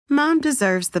Mom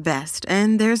deserves the best,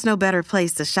 and there's no better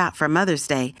place to shop for Mother's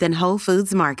Day than Whole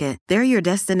Foods Market. They're your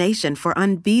destination for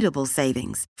unbeatable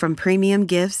savings, from premium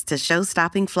gifts to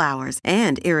show-stopping flowers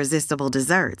and irresistible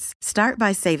desserts. Start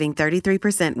by saving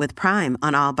 33% with Prime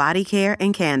on all body care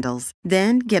and candles.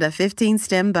 Then get a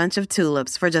 15-stem bunch of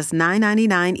tulips for just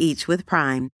 $9.99 each with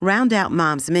Prime. Round out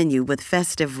Mom's menu with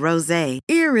festive rosé,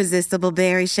 irresistible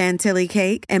berry chantilly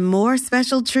cake, and more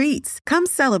special treats. Come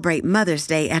celebrate Mother's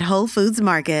Day at Whole Foods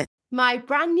Market. My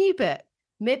brand new book,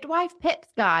 Midwife Pip's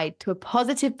Guide to a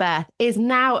Positive Birth, is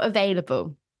now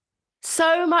available.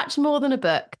 So much more than a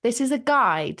book, this is a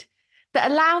guide that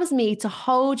allows me to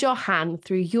hold your hand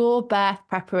through your birth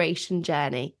preparation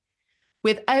journey.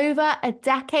 With over a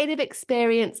decade of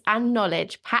experience and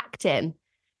knowledge packed in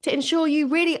to ensure you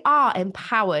really are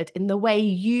empowered in the way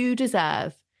you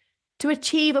deserve to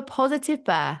achieve a positive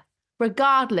birth,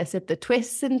 regardless of the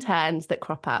twists and turns that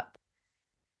crop up.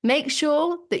 Make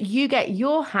sure that you get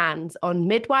your hands on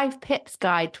Midwife Pip's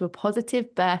Guide to a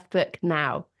Positive Birth book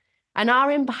now and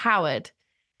are empowered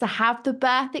to have the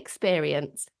birth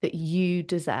experience that you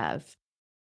deserve.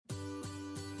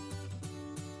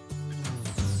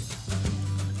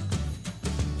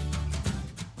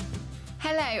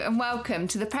 Hello and welcome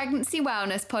to the Pregnancy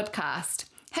Wellness Podcast,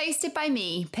 hosted by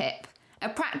me, Pip, a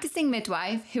practicing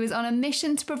midwife who is on a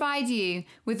mission to provide you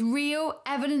with real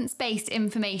evidence-based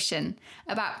information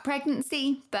about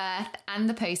pregnancy, birth and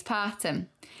the postpartum.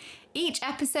 Each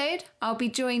episode, I'll be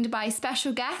joined by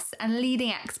special guests and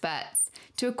leading experts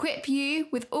to equip you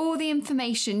with all the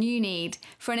information you need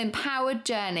for an empowered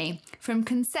journey from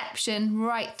conception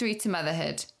right through to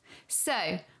motherhood.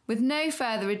 So, with no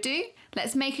further ado,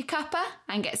 let's make a cuppa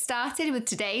and get started with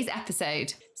today's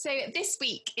episode. So this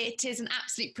week, it is an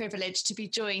absolute privilege to be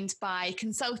joined by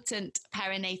consultant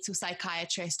perinatal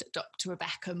psychiatrist, Dr.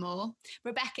 Rebecca Moore.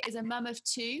 Rebecca is a mum of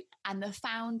two and the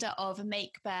founder of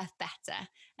Make Birth Better,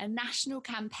 a national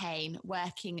campaign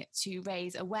working to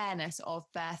raise awareness of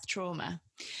birth trauma.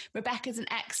 Rebecca is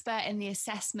an expert in the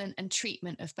assessment and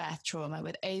treatment of birth trauma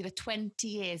with over 20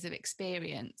 years of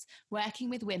experience working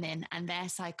with women and their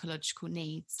psychological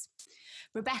needs.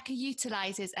 Rebecca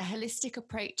utilises a holistic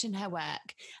approach in her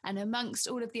work, and amongst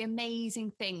all of the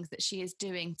amazing things that she is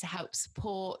doing to help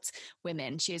support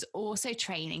women, she is also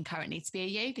training currently to be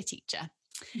a yoga teacher.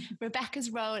 Rebecca's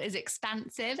role is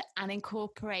expansive and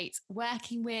incorporates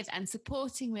working with and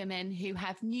supporting women who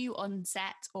have new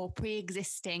onset or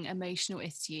pre-existing emotional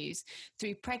issues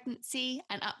through pregnancy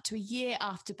and up to a year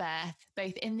after birth,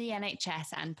 both in the NHS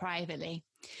and privately.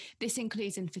 This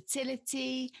includes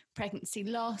infertility, pregnancy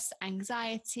loss,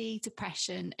 anxiety,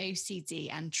 depression,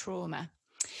 OCD and trauma.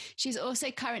 She's also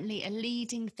currently a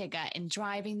leading figure in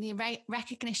driving the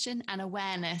recognition and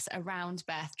awareness around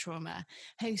birth trauma,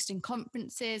 hosting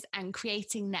conferences and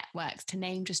creating networks, to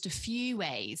name just a few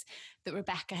ways that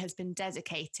Rebecca has been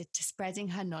dedicated to spreading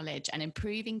her knowledge and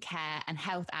improving care and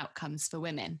health outcomes for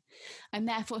women. I'm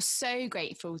therefore so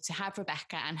grateful to have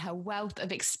Rebecca and her wealth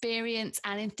of experience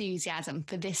and enthusiasm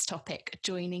for this topic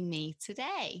joining me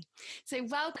today. So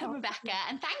welcome, Rebecca,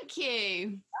 and thank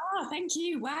you. Oh, thank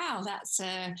you. Wow,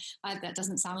 that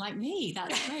doesn't sound like me.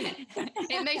 That's great.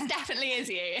 It most definitely is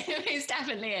you. It most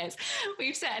definitely is.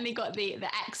 We've certainly got the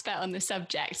expert on the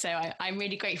subject, so I'm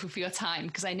really grateful for your time,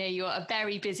 because I know you're a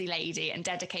very busy lady and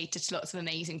dedicated to lots of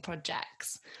amazing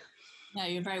projects. No,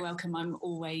 you're very welcome. I'm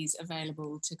always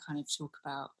available to kind of talk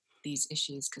about these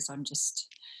issues because I'm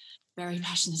just very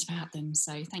passionate about them.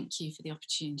 So thank you for the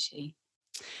opportunity.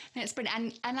 It's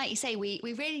brilliant. And like you say, we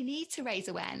really need to raise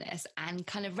awareness and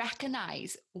kind of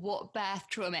recognise what birth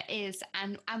trauma is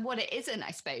and what it isn't,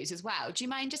 I suppose, as well. Do you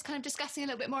mind just kind of discussing a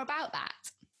little bit more about that?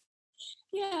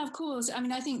 Yeah, of course. I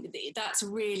mean, I think that's a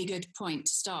really good point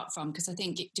to start from, because I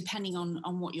think depending on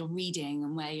what you're reading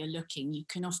and where you're looking, you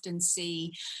can often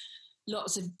see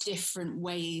lots of different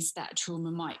ways that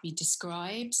trauma might be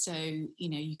described. So,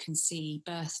 you can see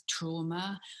birth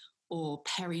trauma or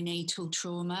perinatal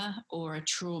trauma or a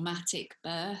traumatic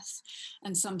birth.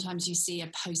 And sometimes you see a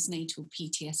postnatal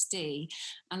PTSD.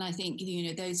 And I think,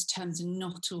 those terms are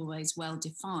not always well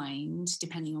defined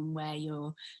depending on where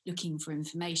you're looking for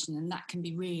information. And that can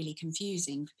be really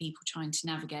confusing for people trying to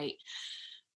navigate.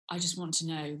 I just want to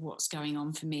know what's going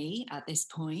on for me at this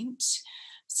point.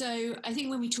 So I think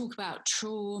when we talk about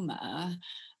trauma,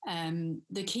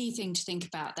 the key thing to think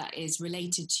about that is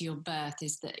related to your birth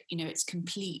is that, it's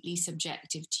completely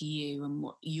subjective to you and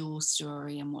what your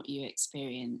story and what you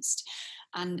experienced.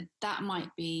 And that might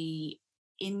be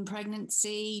in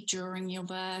pregnancy, during your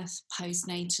birth,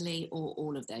 postnatally, or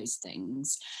all of those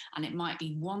things. And it might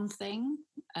be one thing,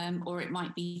 or it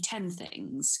might be 10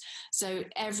 things. So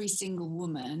every single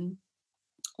woman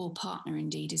or partner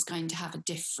indeed is going to have a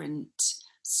different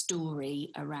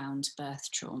story around birth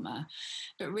trauma.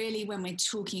 But really, when we're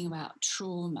talking about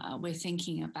trauma, we're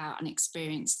thinking about an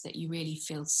experience that you really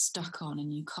feel stuck on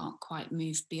and you can't quite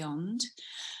move beyond,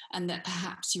 and that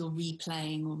perhaps you're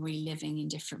replaying or reliving in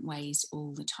different ways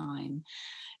all the time.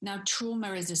 Now,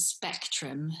 trauma is a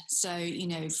spectrum. So,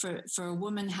 for a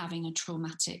woman having a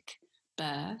traumatic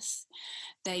birth,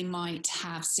 they might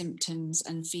have symptoms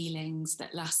and feelings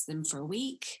that last them for a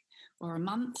week or a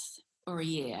month or a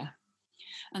year.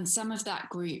 And some of that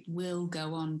group will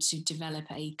go on to develop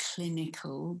a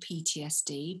clinical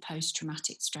PTSD,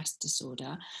 post-traumatic stress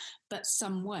disorder, but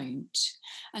some won't.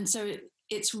 And so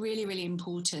it's really, really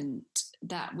important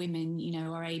that women,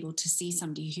 are able to see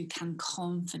somebody who can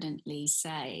confidently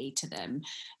say to them,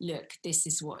 look, this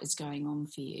is what is going on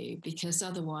for you. Because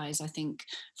otherwise, I think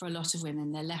for a lot of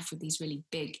women, they're left with these really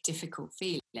big, difficult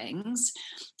feelings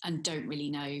and don't really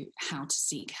know how to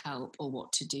seek help or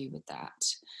what to do with that.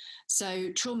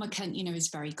 So trauma is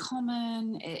very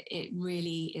common. It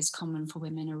really is common for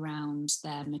women around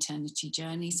their maternity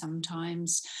journey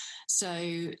sometimes. So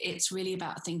it's really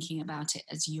about thinking about it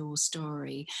as your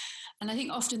story. And I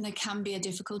think often there can be a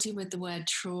difficulty with the word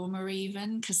trauma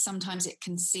even, because sometimes it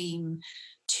can seem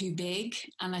too big.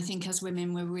 And I think as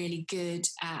women, we're really good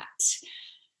at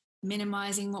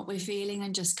minimizing what we're feeling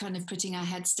and just kind of putting our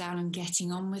heads down and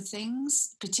getting on with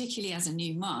things, particularly as a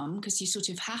new mum, because you sort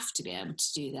of have to be able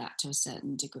to do that to a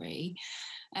certain degree.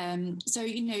 So,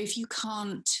 if you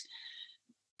can't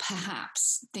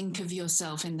perhaps think of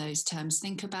yourself in those terms,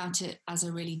 think about it as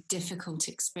a really difficult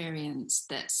experience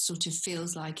that sort of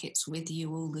feels like it's with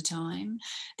you all the time,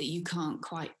 that you can't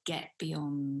quite get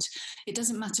beyond. It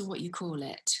doesn't matter what you call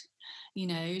it,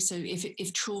 so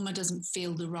if trauma doesn't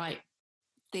feel the right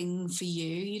thing for you,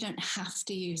 you don't have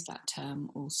to use that term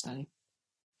also.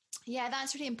 Yeah,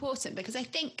 that's really important, because I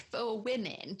think for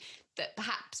women that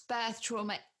perhaps birth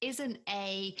trauma isn't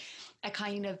a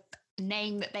kind of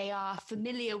name that they are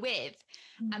familiar with,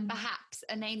 and perhaps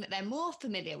a name that they're more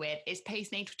familiar with is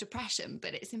postnatal depression.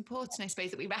 But it's important, I suppose,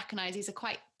 that we recognise these are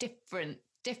quite different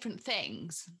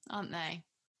things, aren't they?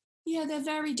 Yeah, they're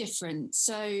very different.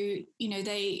 So,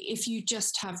 if you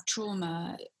just have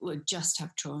trauma,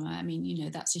 I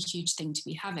mean, that's a huge thing to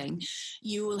be having.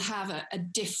 You will have a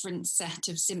different set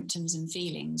of symptoms and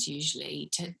feelings usually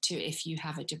to if you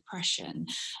have a depression.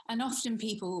 And often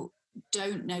people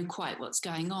don't know quite what's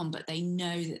going on, but they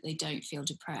know that they don't feel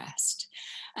depressed.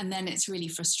 And then it's really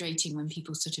frustrating when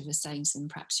people sort of are saying to them,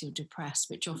 perhaps you're depressed,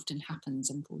 which often happens,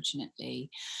 unfortunately.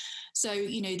 So,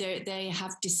 they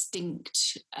have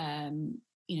distinct,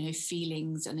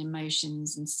 feelings and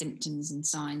emotions and symptoms and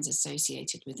signs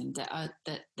associated with them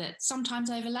that sometimes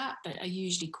overlap, but are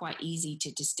usually quite easy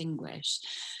to distinguish.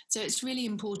 So it's really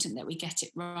important that we get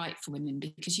it right for women,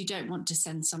 because you don't want to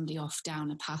send somebody off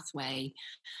down a pathway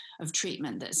of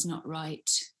treatment that's not right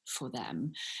for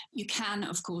them. You can,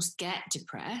 of course, get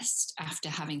depressed after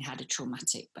having had a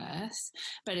traumatic birth,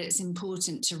 but it's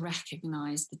important to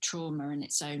recognise the trauma in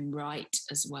its own right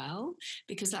as well,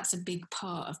 because that's a big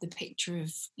part of the picture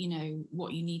of,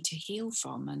 what you need to heal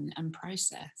from and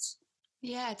process.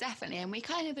 Yeah, definitely. And we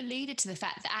kind of alluded to the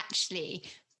fact that actually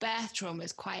birth trauma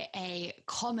is quite a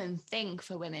common thing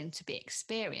for women to be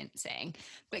experiencing.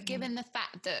 But given the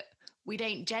fact that we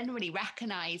don't generally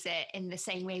recognise it in the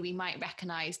same way we might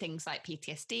recognise things like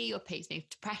PTSD or postnatal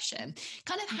depression,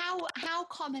 kind of how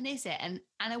common is it? And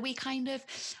are we kind of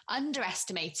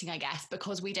underestimating, I guess,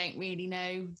 because we don't really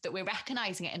know that we're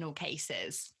recognising it in all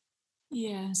cases?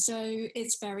 Yeah, so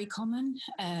it's very common.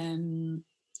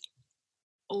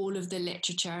 All of the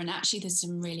literature, and actually there's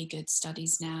some really good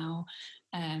studies now,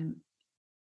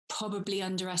 probably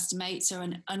underestimate. So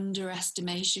an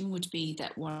underestimation would be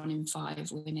that 1 in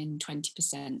 5 women,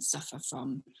 20% suffer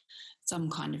from some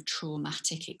kind of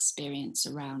traumatic experience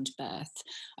around birth.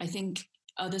 I think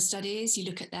other studies, you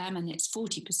look at them and it's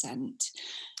 40%.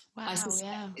 Wow, I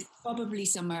suspect it's probably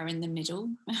somewhere in the middle.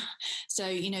 So,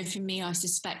 for me, I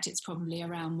suspect it's probably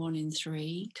around 1 in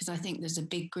 3, because I think there's a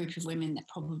big group of women that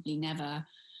probably never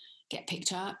get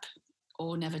picked up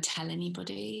or never tell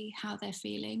anybody how they're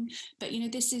feeling. But,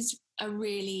 this is a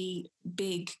really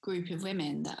big group of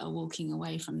women that are walking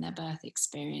away from their birth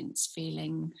experience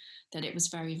feeling that it was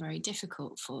very, very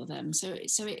difficult for them. So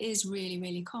it is really,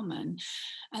 really common.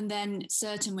 And then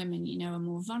certain women, are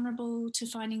more vulnerable to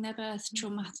finding their birth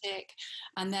traumatic.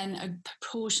 And then a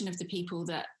proportion of the people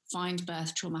that find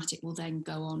birth traumatic will then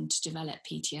go on to develop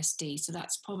PTSD. So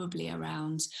that's probably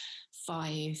around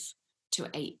 5 to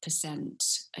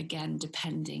 8%, again,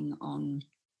 depending on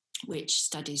which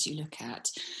studies you look at.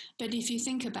 But if you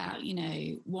think about,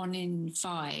 1 in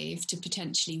 5 to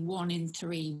potentially 1 in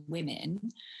 3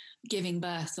 women giving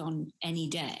birth on any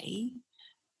day,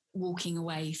 walking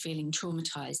away feeling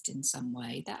traumatized in some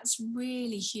way, that's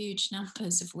really huge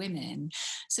numbers of women.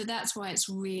 So that's why it's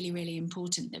really, really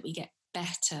important that we get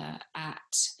better at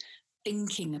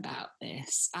thinking about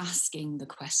this, asking the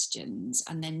questions,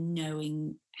 and then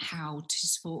knowing how to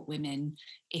support women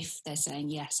if they're saying,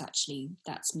 yes, actually,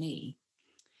 that's me.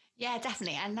 Yeah,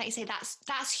 definitely. And like you say,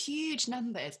 that's huge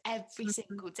numbers every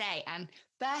single day. And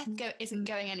birth isn't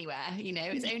going anywhere,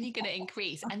 it's only going to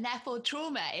increase. And therefore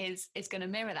trauma is going to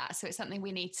mirror that. So it's something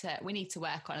we need to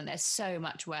work on. And there's so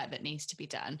much work that needs to be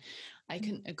done. I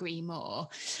couldn't agree more.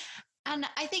 And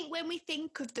I think when we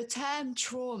think of the term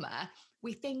trauma,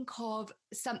 we think of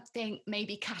something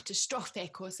maybe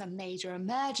catastrophic or some major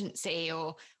emergency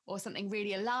or something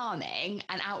really alarming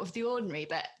and out of the ordinary.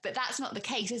 But that's not the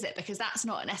case, is it? Because that's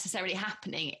not necessarily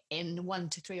happening in 1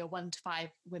 to 3 or 1 to 5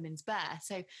 women's birth.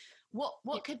 So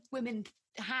what could women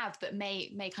have that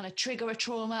may kind of trigger a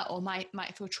trauma or might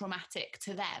feel traumatic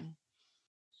to them?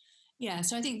 Yeah,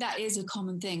 so I think that is a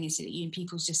common thing, is that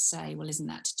people just say, well, isn't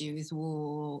that to do with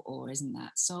war, or isn't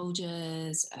that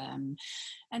soldiers?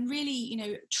 And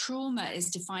really, trauma is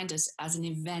defined as an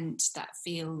event that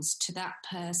feels to that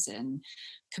person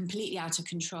completely out of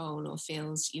control, or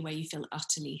feels where you feel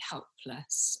utterly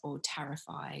helpless or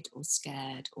terrified or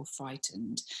scared or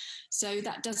frightened. So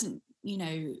that doesn't,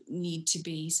 need to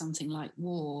be something like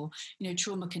war.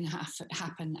 Trauma can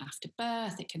happen after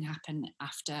birth. It can happen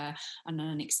after an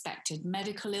unexpected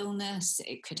medical illness.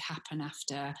 It could happen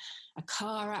after a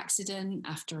car accident,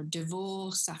 after a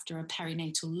divorce, after a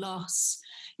perinatal loss.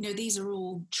 These are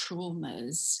all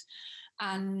traumas.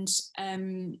 And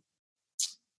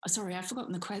sorry, I've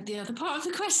forgotten the other part of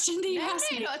the question that you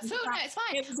asked me. No, not at all. No, it's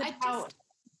fine. It was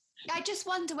I just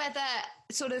wonder whether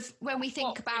sort of when we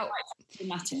think about,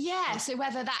 so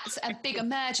whether that's a big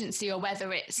emergency or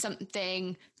whether it's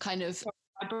something kind of...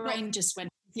 My brain just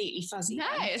went completely fuzzy. No,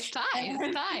 it's fine.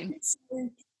 It's fine.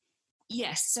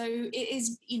 Yes, so it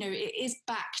is, it is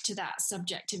back to that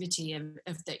subjectivity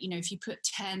of that, if you put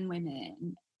 10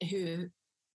 women who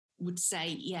would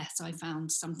say, yes, I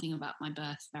found something about my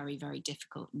birth very, very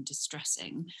difficult and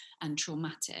distressing and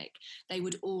traumatic, they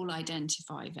would all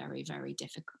identify very, very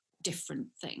different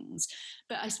things.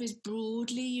 But I suppose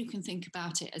broadly, you can think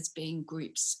about it as being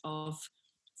groups of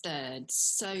thirds.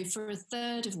 So for a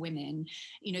third of women,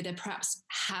 there perhaps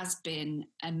has been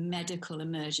a medical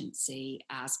emergency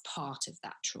as part of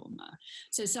that trauma.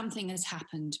 So something has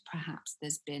happened, perhaps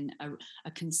there's been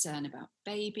a concern about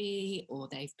baby, or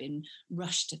they've been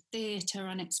rushed to theatre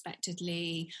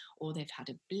unexpectedly, or they've had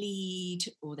a bleed,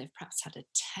 or they've perhaps had a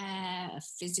tear, a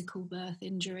physical birth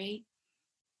injury.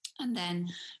 And then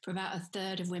for about a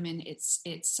third of women, it's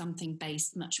something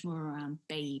based much more around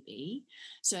baby.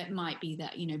 So it might be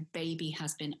that, baby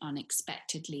has been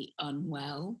unexpectedly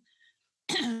unwell,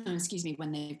 excuse me,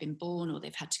 when they've been born, or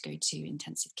they've had to go to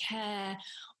intensive care,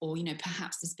 or,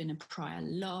 perhaps there's been a prior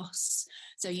loss.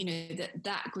 So,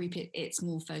 that group, it's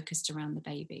more focused around the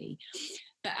baby.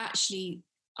 But actually,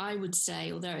 I would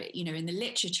say, although, in the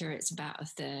literature, it's about a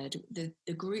third,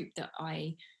 the group that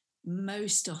I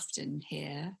most often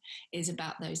hear is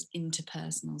about those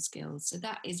interpersonal skills. So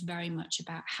that is very much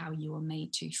about how you are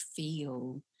made to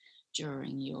feel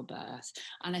during your birth.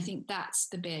 And I think that's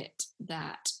the bit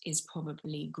that is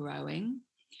probably growing.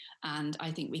 And I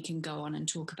think we can go on and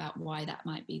talk about why that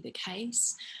might be the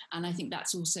case. And I think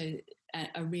that's also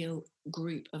a real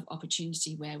group of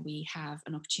opportunity where we have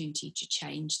an opportunity to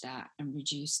change that and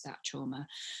reduce that trauma.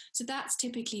 So that's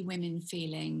typically women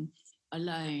feeling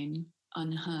alone,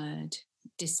 unheard,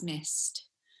 dismissed,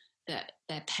 that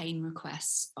their pain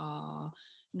requests are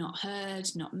not heard,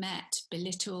 not met,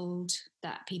 belittled,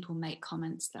 that people make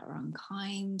comments that are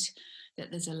unkind, that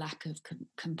there's a lack of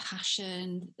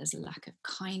compassion, that there's a lack of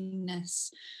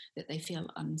kindness, that they feel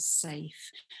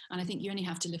unsafe. And I think you only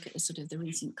have to look at the sort of the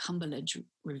recent Cumberledge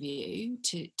review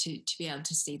to be able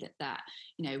to see that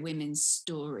women's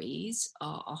stories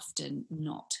are often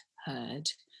not heard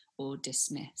or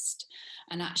dismissed.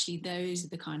 And actually those are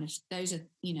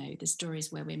the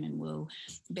stories where women will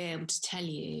be able to tell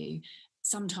you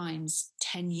sometimes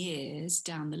 10 years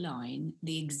down the line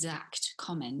the exact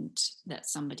comment that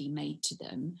somebody made to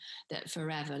them that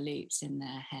forever loops in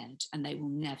their head, and they will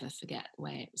never forget the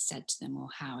way it was said to them or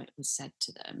how it was said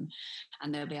to them.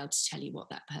 And they'll be able to tell you what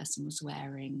that person was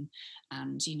wearing,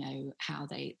 and how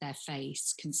their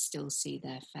face, can still see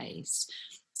their face.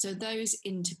 So those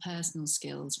interpersonal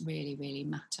skills really, really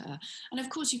matter. And of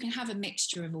course, you can have a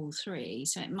mixture of all three.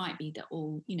 So it might be that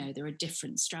there are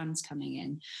different strands coming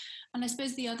in. And I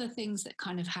suppose the other things that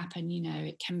kind of happen,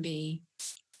 it can be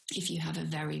if you have a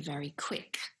very, very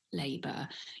quick labour,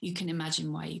 you can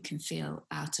imagine why you can feel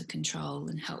out of control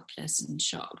and helpless and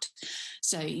shocked.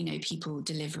 So, people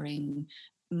delivering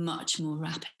much more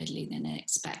rapidly than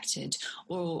expected,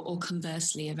 or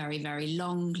conversely, a very, very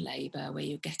long labour where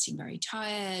you're getting very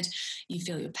tired, you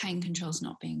feel your pain control's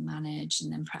not being managed,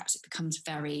 and then perhaps it becomes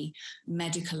very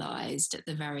medicalised at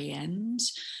the very end.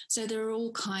 So there are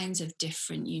all kinds of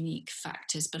different unique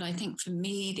factors. But I think for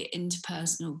me, the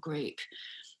interpersonal group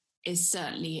is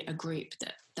certainly a group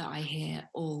that I hear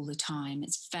all the time.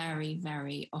 It's very,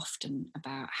 very often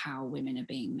about how women are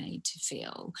being made to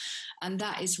feel. And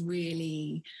that is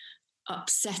really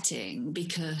upsetting,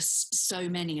 because so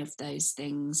many of those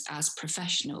things as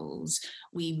professionals,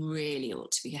 we really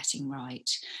ought to be getting right.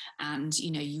 And,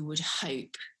 you would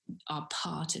hope are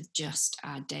part of just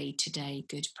our day-to-day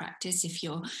good practice. If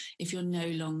you're no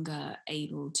longer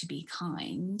able to be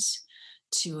kind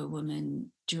to a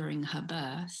woman during her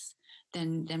birth,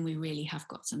 then we really have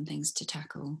got some things to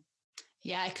tackle.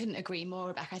 Yeah, I couldn't agree more,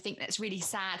 Rebecca. I think that's really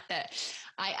sad that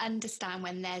I understand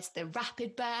when there's the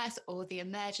rapid birth or the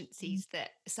emergencies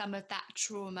that some of that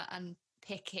trauma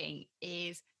unpicking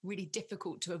is really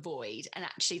difficult to avoid. And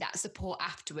actually that support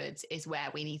afterwards is where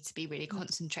we need to be really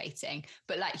concentrating.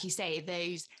 But like you say,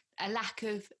 a lack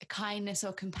of kindness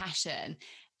or compassion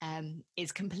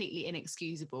is completely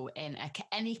inexcusable in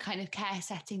any kind of care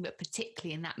setting, but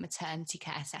particularly in that maternity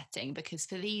care setting, because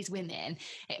for these women,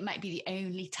 it might be the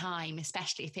only time,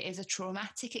 especially if it is a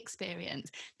traumatic experience,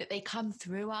 that they come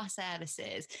through our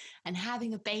services. And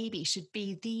having a baby should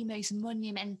be the most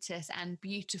monumentous and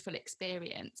beautiful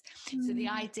experience. So the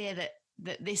idea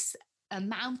that this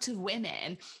amount of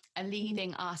women are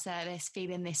leaving our service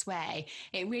feeling this way,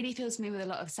 it really fills me with a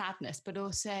lot of sadness, but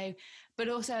also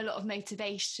a lot of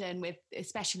motivation, with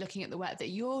especially looking at the work that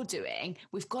you're doing.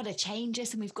 We've got to change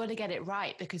this and we've got to get it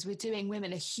right, because we're doing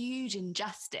women a huge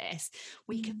injustice.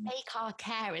 We can make our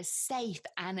care as safe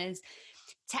and as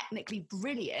technically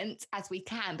brilliant as we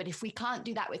can, but if we can't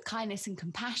do that with kindness and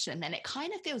compassion, then it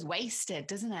kind of feels wasted,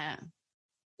 doesn't it?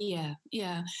 Yeah.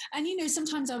 And,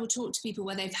 sometimes I will talk to people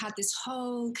where they've had this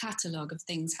whole catalogue of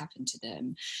things happen to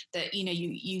them that,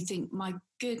 you think, my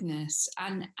goodness,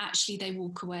 and actually they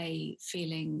walk away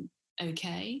feeling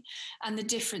okay. And the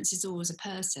difference is always a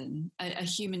person, a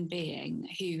human being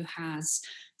who has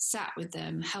sat with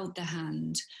them, held their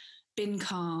hand, been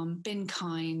calm, been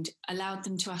kind, allowed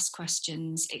them to ask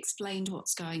questions, explained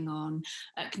what's going on,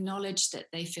 acknowledged that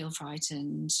they feel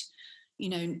frightened,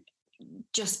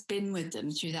 just been with them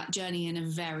through that journey in a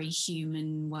very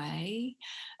human way.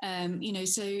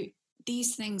 So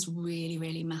these things really,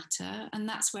 really matter. And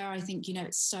that's where I think,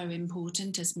 it's so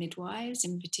important as midwives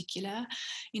in particular,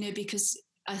 because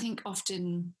I think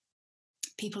often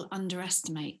people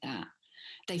underestimate that.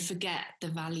 They forget the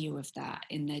value of that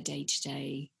in their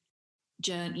day-to-day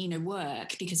journey,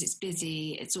 work, because it's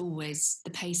busy.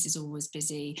 The pace is always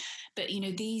busy. But,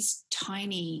 these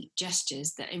tiny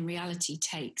gestures that in reality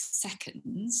take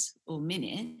seconds or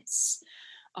minutes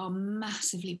are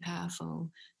massively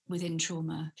powerful within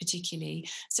trauma, particularly.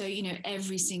 So,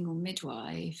 every single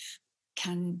midwife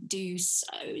can do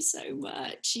so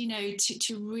much,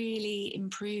 to really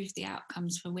improve the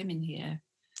outcomes for women here.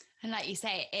 And like you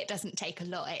say, it doesn't take a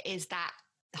lot. It is that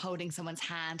holding someone's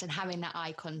hand and having that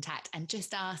eye contact and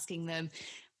just asking them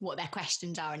what their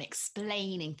questions are and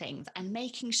explaining things and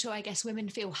making sure, I guess, women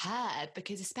feel heard,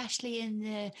 because especially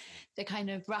in the kind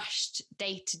of rushed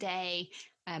day-to-day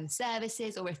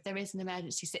services, or if there is an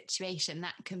emergency situation,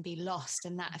 that can be lost,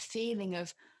 and that feeling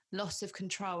of loss of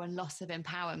control and loss of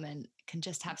empowerment can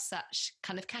just have such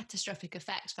kind of catastrophic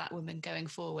effect for that woman going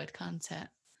forward, can't it?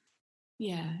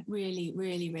 Yeah, really,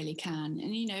 really, really can.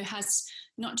 And, has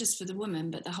not just for the woman,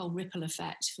 but the whole ripple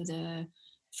effect for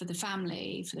the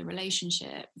family, for the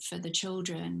relationship, for the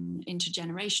children,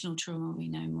 intergenerational trauma we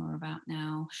know more about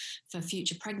now, for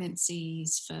future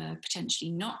pregnancies, for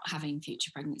potentially not having future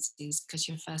pregnancies because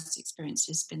your first experience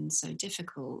has been so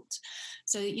difficult.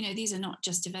 So, these are not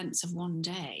just events of one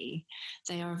day.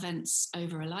 They are events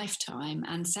over a lifetime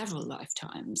and several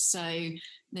lifetimes. So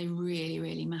they really,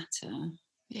 really matter.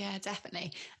 Yeah,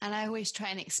 definitely. And I always try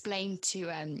and explain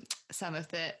to some of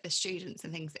the students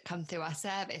and things that come through our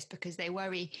service, because they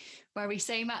worry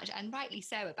so much, and rightly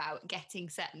so, about getting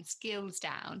certain skills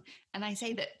down. And I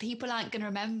say that people aren't going to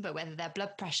remember whether their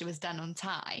blood pressure was done on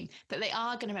time, but they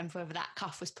are going to remember whether that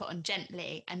cuff was put on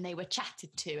gently and they were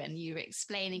chatted to and you were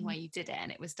explaining why you did it,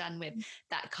 and it was done with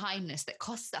that kindness that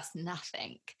costs us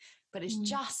nothing, but it's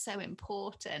just so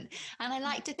important. And I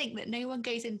like to think that no one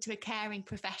goes into a caring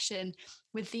profession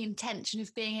with the intention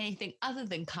of being anything other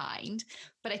than kind.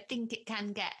 But I think it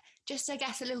can get just, I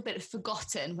guess, a little bit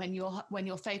forgotten when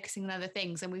you're focusing on other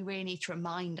things. And we really need to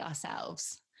remind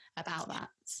ourselves about that.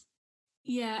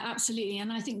 Yeah, absolutely.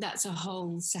 And I think that's a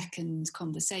whole second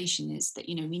conversation, is that,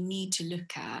 we need to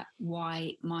look at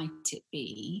why might it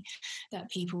be that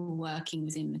people working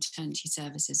within maternity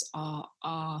services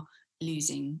are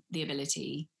losing the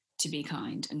ability to be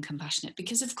kind and compassionate,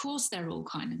 because of course they're all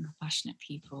kind and compassionate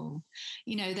people.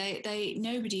 They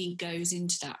nobody goes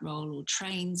into that role or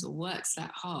trains or works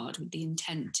that hard with the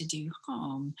intent to do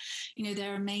harm.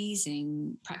 They're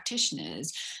amazing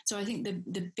practitioners. So I think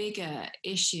the bigger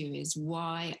issue is,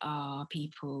 why are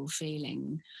people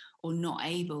feeling or not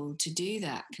able to do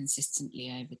that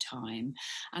consistently over time?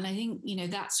 And I think,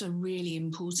 that's a really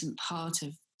important part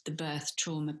of the birth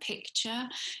trauma picture,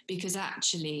 because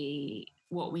actually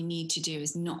what we need to do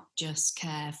is not just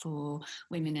care for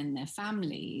women and their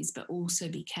families, but also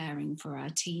be caring for our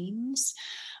teams.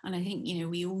 And I think,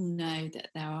 we all know that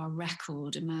there are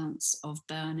record amounts of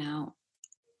burnout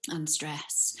and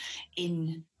stress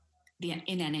in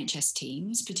NHS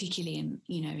teams, particularly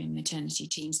in maternity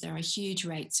teams. There are huge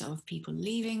rates of people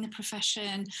leaving the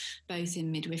profession, both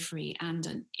in midwifery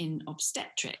and in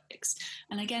obstetrics.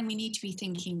 And again, we need to be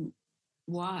thinking,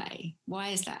 why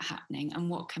is that happening, and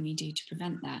what can we do to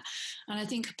prevent that? And I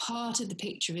think part of the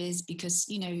picture is because,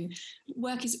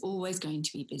 work is always going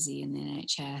to be busy in the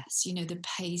NHS. The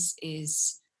pace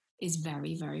is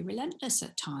very, very relentless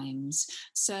at times.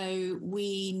 So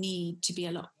we need to be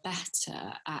a lot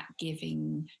better at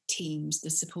giving teams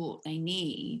the support they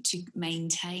need to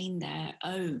maintain their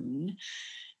own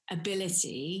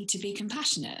ability to be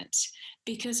compassionate,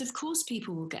 because of course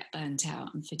people will get burnt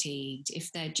out and fatigued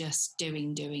if they're just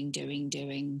doing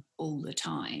all the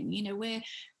time.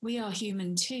 We are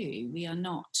human too. We are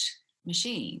not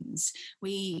machines.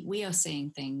 We are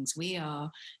seeing things. We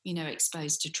are,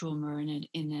 exposed to trauma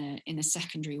in a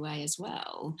secondary way as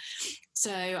well.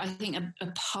 So I think a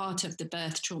part of the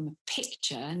birth trauma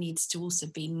picture needs to also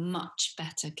be much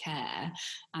better care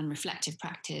and reflective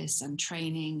practice and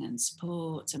training and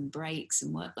support and breaks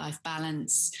and work-life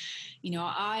balance.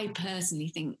 I personally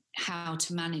think how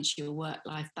to manage your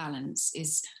work-life balance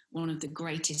is one of the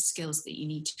greatest skills that you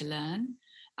need to learn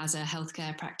as a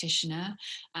healthcare practitioner.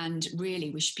 And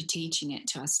really, we should be teaching it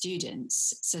to our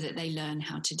students so that they learn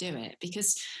how to do it,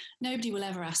 because nobody will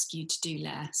ever ask you to do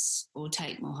less or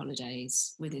take more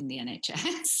holidays within the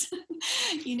NHS.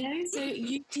 So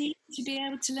you need to be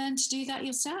able to learn to do that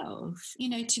yourself,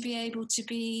 to be able to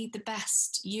be the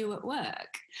best you at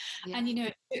work. Yeah. And,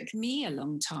 it took me a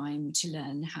long time to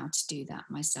learn how to do that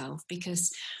myself,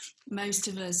 because most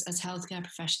of us as healthcare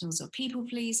professionals are people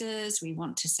pleasers. We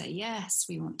want to say yes,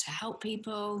 we want to help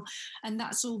people, and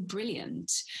that's all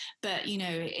brilliant. But,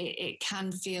 it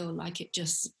can feel like it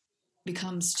just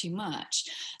becomes too much.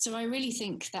 So I really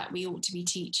think that we ought to be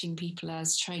teaching people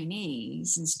as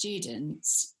trainees and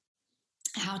students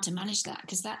how to manage that,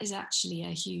 because that is actually a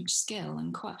huge skill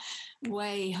and quite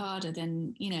way harder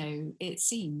than, it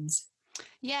seems.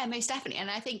 Yeah, most definitely.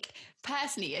 And I think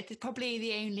personally, it's probably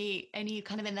the only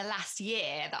kind of in the last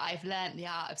year that I've learned the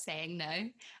art of saying no,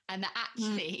 and that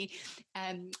actually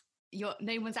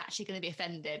no one's actually going to be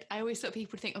offended. I always thought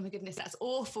people would think, oh my goodness, that's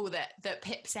awful that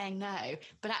Pip's saying no,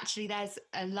 but actually there's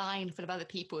a line full of other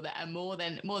people that are more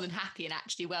than happy and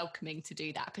actually welcoming to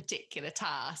do that particular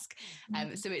task.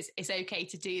 So it's okay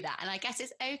to do that. And I guess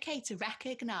it's okay to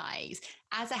recognise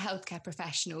as a healthcare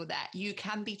professional that you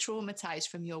can be traumatized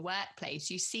from your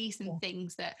workplace. You see some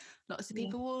things that lots of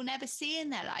people will never see in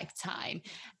their lifetime,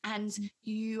 and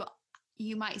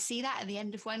you might see that at the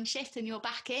end of one shift and you're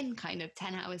back in kind of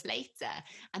 10 hours later,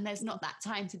 and there's not that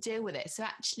time to deal with it. So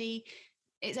actually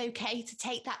it's okay to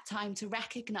take that time to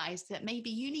recognize that maybe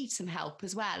you need some help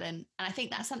as well. And I think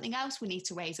that's something else we need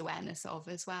to raise awareness of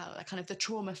as well, like kind of the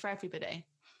trauma for everybody.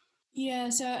 Yeah.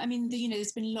 So, I mean,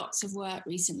 there's been lots of work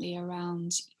recently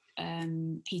around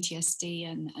PTSD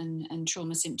and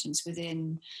trauma symptoms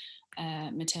within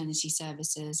maternity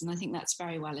services, and I think that's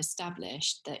very well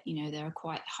established that there are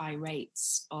quite high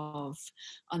rates of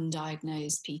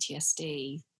undiagnosed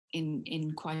PTSD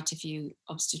in quite a few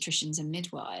obstetricians and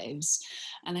midwives.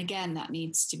 And again, that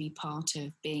needs to be part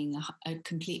of being a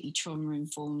completely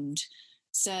trauma-informed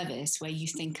service, where you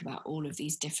think about all of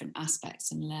these different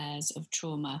aspects and layers of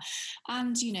trauma,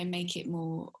 and, you know, make it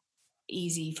more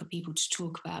easy for people to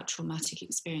talk about traumatic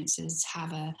experiences,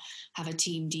 have a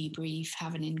team debrief,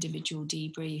 have an individual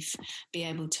debrief, be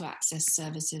able to access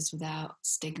services without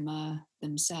stigma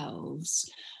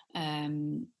themselves.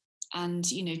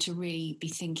 And, you know, to really be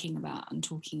thinking about and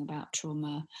talking about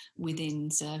trauma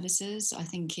within services, I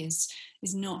think is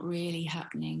not really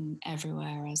happening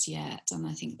everywhere as yet. And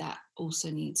I think that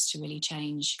also needs to really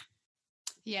change.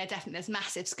 Yeah, definitely. There's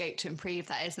massive scope to improve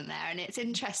that, isn't there? And it's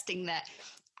interesting that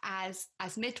as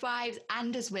midwives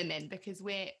and as women, because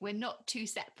we're not two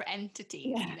separate entities,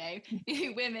 you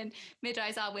know, women,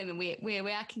 midwives are women, we're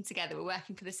working together, we're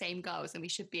working for the same goals, and we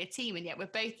should be a team, and yet we're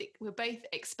both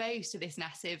exposed to this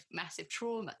massive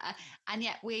trauma, and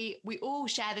yet we all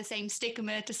share the same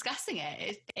stigma discussing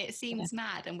it seems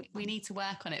mad, and we need to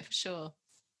work on it for sure.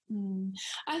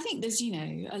 I think there's, you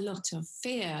know, a lot of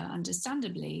fear,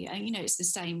 understandably. And, you know, it's the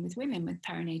same with women with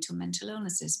perinatal mental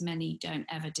illnesses. Many don't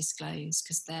ever disclose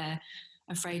because they're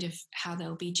afraid of how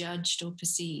they'll be judged or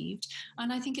perceived.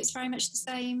 And I think it's very much the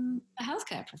same for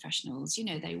healthcare professionals. You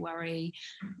know, they worry,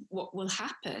 what will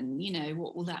happen? You know,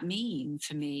 what will that mean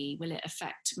for me? Will it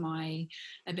affect my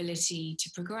ability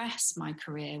to progress my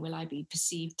career? Will I be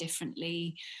perceived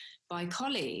differently by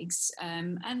colleagues?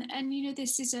 And you know,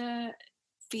 this is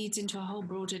feeds into a whole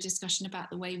broader discussion about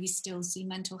the way we still see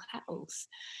mental health.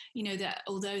 You know, that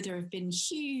although there have been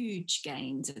huge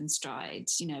gains and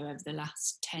strides, you know, over the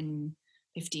last 10,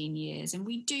 15 years, and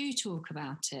we do talk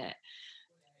about it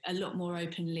a lot more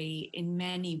openly in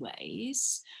many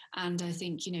ways. And I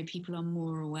think, you know, people are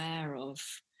more aware of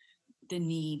the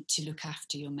need to look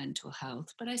after your mental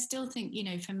health. But I still think, you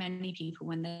know, for many people,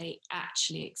 when they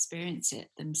actually experience it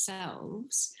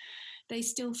themselves, they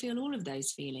still feel all of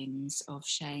those feelings of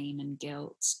shame and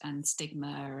guilt and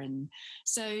stigma. And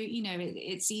so, you know,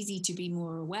 it's easy to be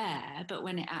more aware, but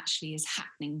when it actually is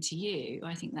happening to you,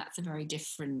 I think that's a very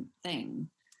different thing.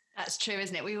 That's true,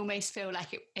 isn't it? We almost feel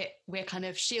like we're kind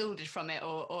of shielded from it,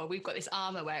 or we've got this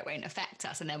armor where it won't affect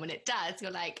us. And then when it does, you're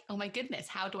like, oh my goodness,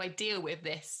 how do I deal with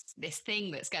this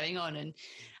thing that's going on?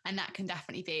 And that can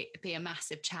definitely be a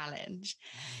massive challenge.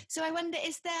 So I wonder,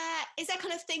 is there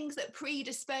kind of things that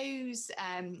predispose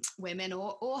women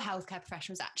or healthcare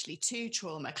professionals actually to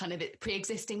trauma, kind of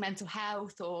pre-existing mental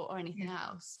health or anything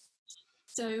else?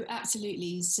 So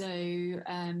absolutely. So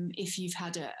if you've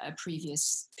had a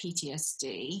previous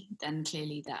PTSD, then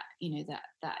clearly that, you know,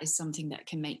 that is something that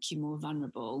can make you more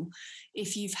vulnerable.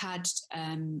 If you've had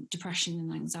depression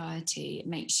and anxiety, it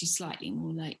makes you slightly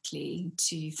more likely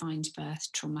to find birth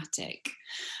traumatic.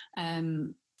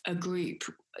 A group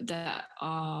that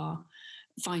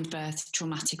find birth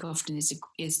traumatic often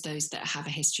is those that have a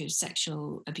history of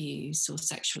sexual abuse or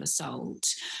sexual assault,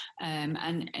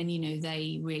 and you know,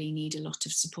 they really need a lot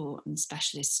of support and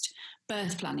specialist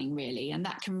birth planning, really, and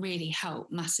that can really help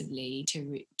massively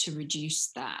to reduce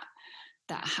that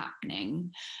happening.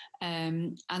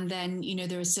 And then, you know,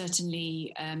 there are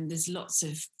certainly there's lots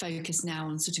of focus now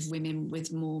on sort of women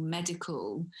with more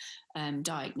medical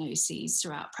diagnoses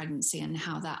throughout pregnancy and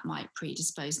how that might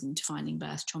predispose them to finding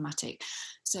birth traumatic.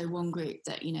 So one group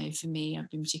that, you know, for me, I've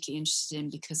been particularly interested in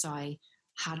because I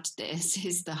had this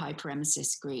is the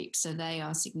hyperemesis group. So they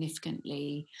are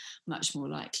significantly much more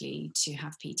likely to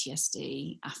have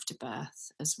PTSD after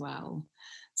birth as well.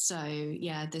 So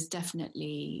yeah, there's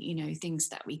definitely, you know, things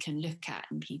that we can look at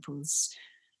in people's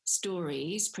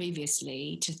stories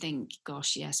previously to think,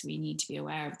 gosh, yes, we need to be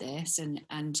aware of this,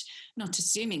 and not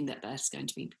assuming that birth's going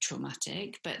to be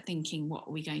traumatic, but thinking, what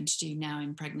are we going to do now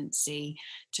in pregnancy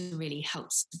to really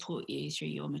help support you through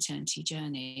your maternity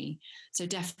journey? So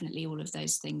definitely all of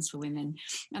those things for women.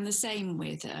 And the same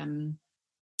with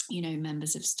you know,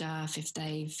 members of staff, if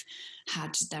they've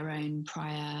had their own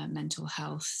prior mental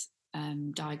health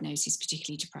diagnoses,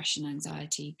 particularly depression,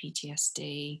 anxiety,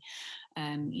 PTSD,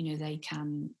 you know, they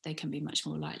can be much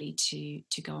more likely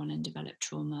to go on and develop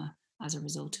trauma as a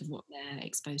result of what they're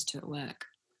exposed to at work.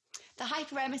 The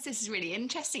hyperemesis is really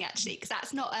interesting, actually, because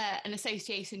that's not an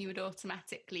association you would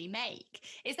automatically make.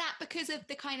 Is that because of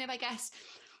the kind of, I guess,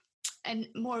 and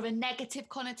more of a negative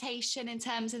connotation in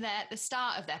terms of the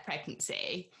start of their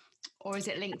pregnancy, or is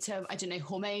it linked to, I don't know,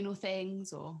 hormonal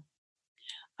things or?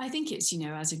 I think it's,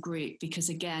 as a group, because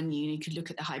again, you could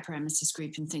look at the hyperemesis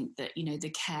group and think that, the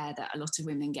care that a lot of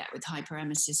women get with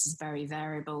hyperemesis is very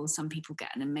variable. Some people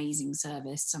get an amazing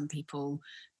service. Some people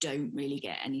don't really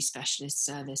get any specialist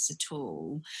service at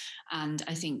all. And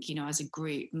I think, as a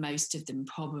group, most of them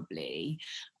probably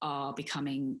are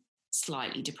becoming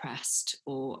slightly depressed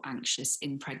or anxious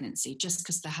in pregnancy just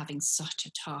because they're having such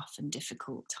a tough and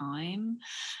difficult time.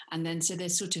 And then so they're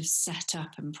sort of set up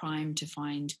and primed to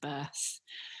find birth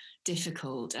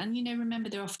difficult. And, remember,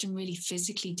 they're often really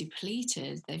physically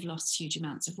depleted. They've lost huge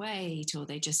amounts of weight, or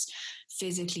they just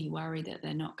physically worry that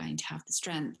they're not going to have the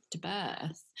strength to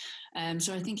birth.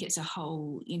 So I think it's a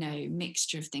whole,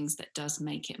 mixture of things that does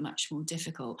make it much more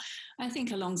difficult. I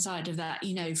think alongside of that,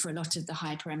 for a lot of the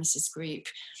hyperemesis group,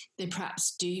 they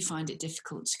perhaps do find it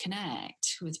difficult to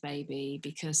connect with baby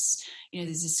because,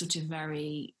 there's this sort of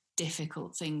very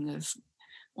difficult thing of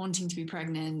wanting to be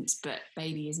pregnant, but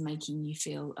baby is making you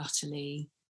feel utterly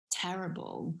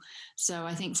terrible. So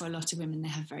I think for a lot of women, they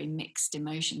have very mixed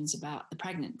emotions about the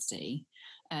pregnancy.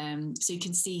 So you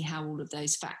can see how all of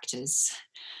those factors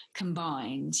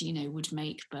combined, would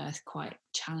make birth quite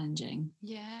challenging.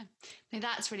 Yeah, no,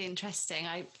 that's really interesting.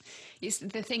 It's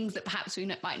the things that perhaps we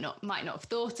might not have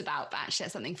thought about, but actually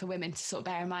that's something for women to sort of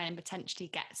bear in mind and potentially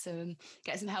get some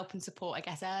help and support, I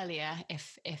guess, earlier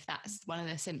if that's one of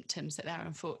the symptoms that they're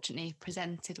unfortunately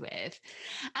presented with.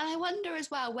 And I wonder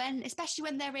as well, especially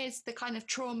when there is the kind of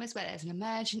traumas where there's an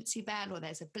emergency bed or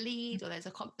there's a bleed or there's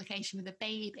a complication with a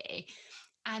baby,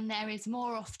 and there is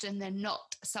more often than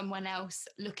not someone else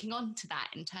looking onto that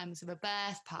in terms of a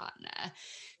birth partner.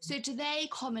 So do they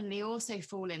commonly also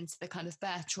fall into the kind of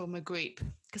birth trauma group?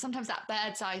 Because sometimes that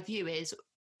bird's eye view is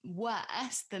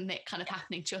worse than it kind of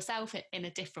happening to yourself in a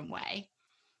different way.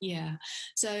 Yeah.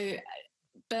 So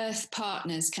birth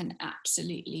partners can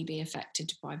absolutely be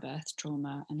affected by birth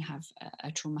trauma and have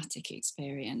a traumatic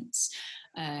experience.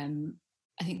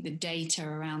 I think the data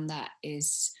around that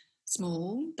is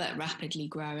small but rapidly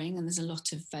growing, and there's a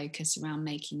lot of focus around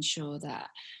making sure that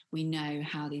we know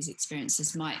how these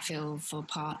experiences might feel for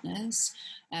partners.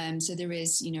 So there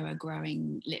is, a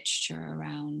growing literature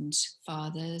around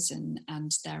fathers and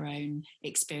their own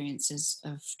experiences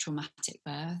of traumatic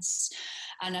births.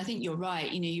 And I think you're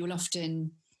right, you'll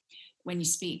often, when you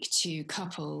speak to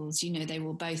couples, they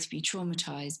will both be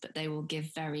traumatized, but they will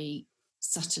give very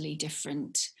subtly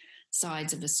different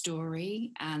sides of a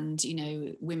story. And,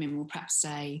 women will perhaps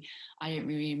say, I don't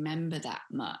really remember that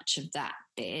much of that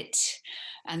bit.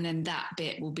 And then that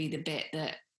bit will be the bit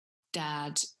that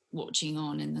dad, watching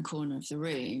on in the corner of the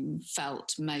room,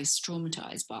 felt most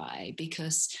traumatized by,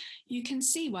 because you can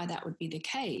see why that would be the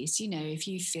case. If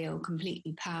you feel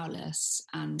completely powerless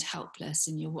and helpless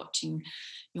and you're watching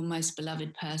your most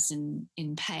beloved person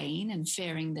in pain and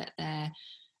fearing that they're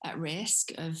at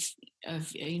risk of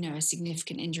a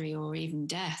significant injury or even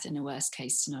death in a worst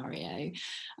case scenario.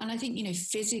 And I think,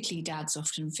 physically dads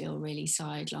often feel really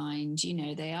sidelined.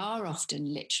 They are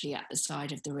often literally at the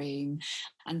side of the room,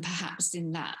 and perhaps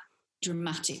in that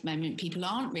dramatic moment, people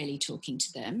aren't really talking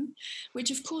to them, which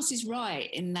of course is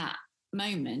right in that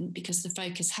moment because the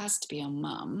focus has to be on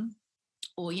mum.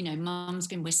 Or, mum's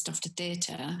been whisked off to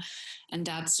theatre and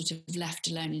dad's sort of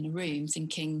left alone in a room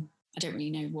thinking, I don't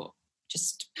really know what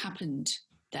just happened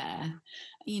there,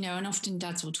 and often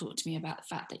dads will talk to me about the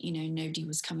fact that, nobody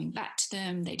was coming back to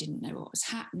them. They didn't know what was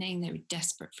happening. They were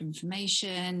desperate for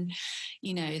information.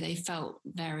 They felt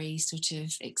very sort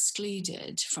of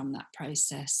excluded from that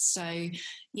process. So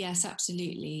yes,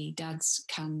 absolutely, dads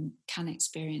can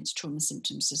experience trauma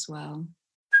symptoms as well.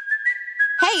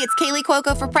 Hey, it's Kaylee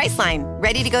Cuoco for Priceline.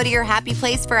 Ready to go to your happy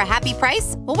place for a happy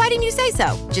price? Well, why didn't you say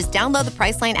so? Just download the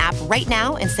Priceline app right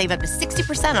now and save up to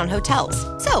 60% on hotels.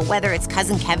 So whether it's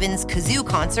Cousin Kevin's Kazoo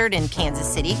Concert in Kansas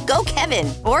City, go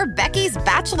Kevin, or Becky's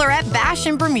Bachelorette Bash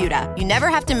in Bermuda, you never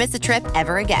have to miss a trip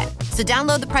ever again. So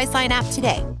download the Priceline app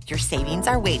today. Your savings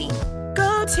are waiting.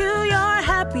 Go to your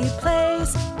happy place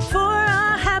for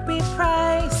a happy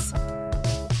price.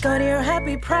 Go to your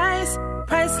happy price,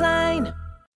 Priceline.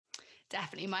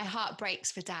 Definitely. My heart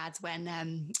breaks for dads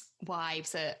when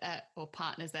wives or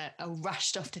partners are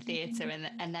rushed off to theatre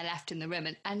and they're left in the room.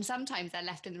 And sometimes they're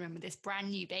left in the room with this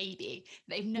brand new baby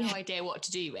they've no idea what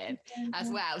to do with as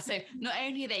well. So not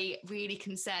only are they really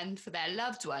concerned for their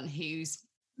loved one who's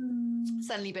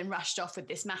suddenly been rushed off with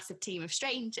this massive team of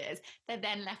strangers, they're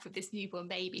then left with this newborn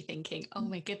baby thinking, oh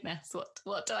my goodness,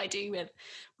 what do I do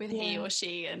with he or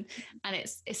she? And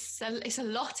it's a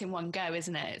lot in one go,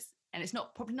 isn't it? And it's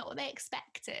probably not what they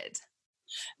expected.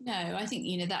 No, I think,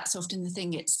 that's often the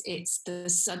thing. It's the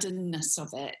suddenness of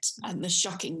it and the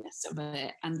shockingness of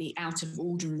it and the out of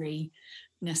ordinary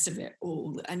of it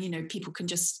all. And, people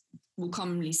will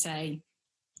commonly say,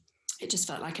 it just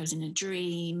felt like I was in a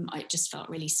dream. It just felt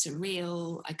really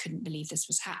surreal. I couldn't believe this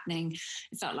was happening.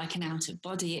 It felt like an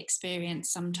out-of-body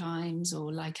experience sometimes,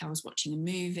 or like I was watching a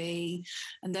movie.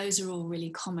 And those are all really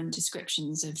common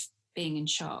descriptions of being in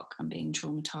shock and being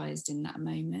traumatized in that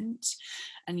moment.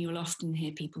 And you'll often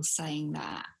hear people saying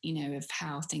that, of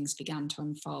how things began to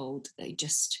unfold. They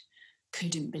just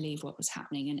couldn't believe what was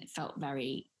happening, and it felt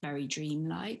very, very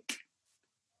dreamlike.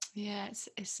 Yeah,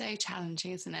 it's so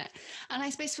challenging, isn't it? And I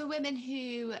suppose for women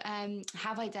who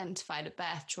have identified a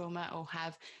birth trauma or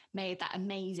have made that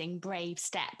amazing, brave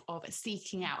step of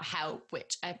seeking out help,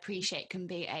 which I appreciate can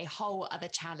be a whole other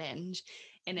challenge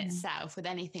in itself with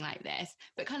anything like this.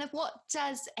 But kind of what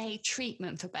does a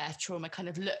treatment for birth trauma kind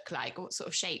of look like? What sort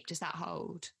of shape does that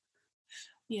hold?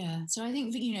 Yeah, so I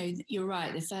think, you're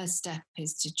right. The first step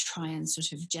is to try and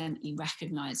sort of gently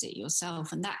recognize it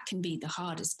yourself. And that can be the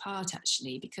hardest part,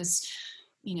 actually, because,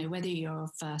 whether you're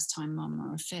a first-time mum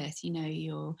or a fifth,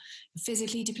 you're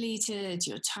physically depleted,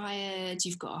 you're tired,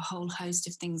 you've got a whole host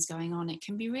of things going on. It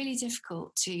can be really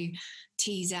difficult to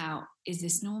tease out, is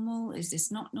this normal? Is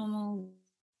this not normal?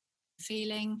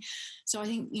 Feeling. So I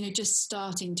think, just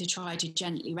starting to try to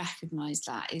gently recognize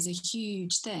that is a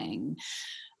huge thing.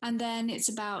 And then it's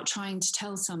about trying to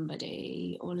tell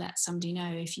somebody or let somebody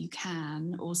know if you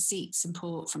can, or seek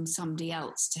support from somebody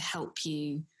else to help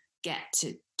you get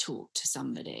to talk to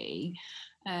somebody.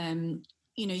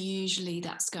 Usually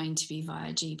that's going to be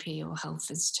via GP or health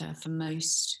visitor for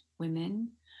most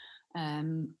women.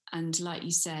 And like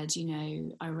you said,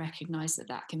 I recognize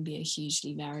that can be a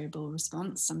hugely variable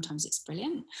response. Sometimes it's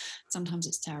brilliant, sometimes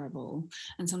it's terrible.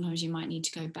 And sometimes you might need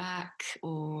to go back,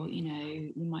 or,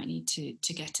 you might need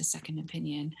to get a second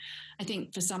opinion. I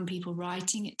think for some people,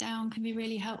 writing it down can be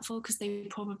really helpful because they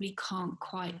probably can't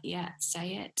quite yet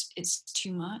say it. It's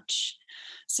too much.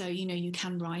 So, you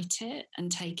can write it and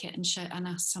take it and show and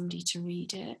ask somebody to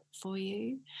read it for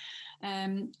you.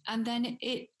 And then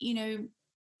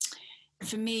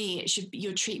for me,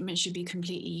 your treatment should be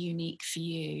completely unique for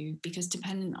you, because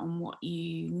dependent on what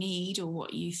you need or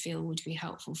what you feel would be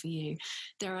helpful for you,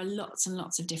 there are lots and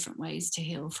lots of different ways to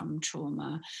heal from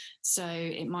trauma. So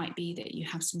it might be that you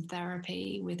have some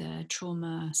therapy with a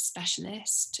trauma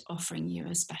specialist offering you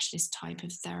a specialist type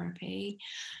of therapy.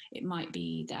 It might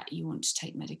be that you want to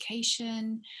take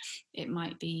medication. It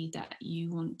might be that you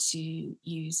want to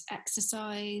use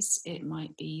exercise. It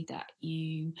might be that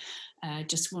you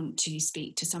just want to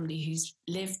speak to somebody who's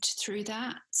lived through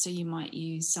that. So you might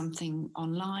use something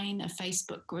online, a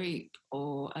Facebook group,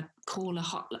 or call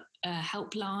a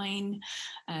helpline,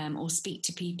 or speak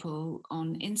to people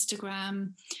on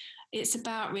Instagram. It's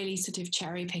about really sort of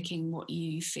cherry picking what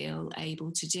you feel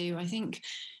able to do. I think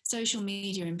social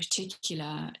media in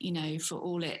particular, for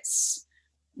all its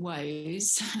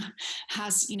woes,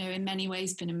 has, in many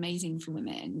ways been amazing for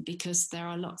women, because there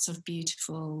are lots of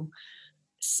beautiful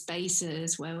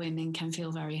spaces where women can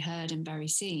feel very heard and very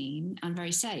seen and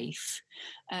very safe.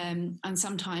 And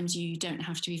sometimes you don't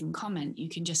have to even comment. You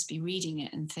can just be reading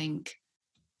it and think,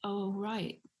 oh,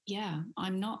 right, yeah,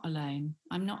 I'm not alone.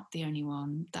 I'm not the only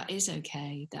one. That is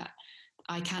okay, that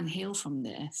I can heal from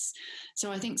this.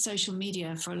 So I think social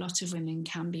media for a lot of women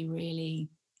can be really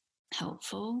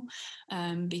helpful,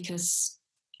 because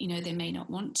they may not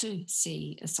want to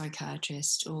see a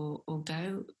psychiatrist or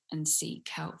go and seek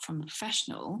help from a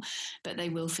professional, but they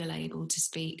will feel able to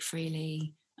speak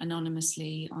freely,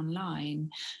 anonymously online.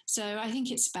 So I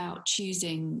think it's about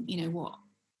choosing, what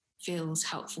feels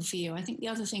helpful for you. I think the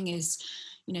other thing is,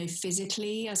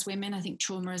 physically, as women, I think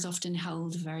trauma is often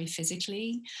held very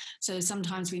physically. So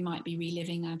sometimes we might be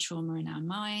reliving our trauma in our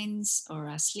minds or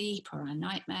our sleep or our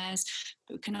nightmares,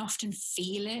 but we can often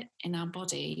feel it in our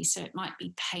body. So it might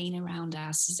be pain around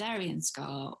our cesarean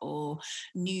scar, or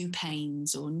new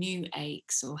pains or new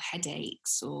aches or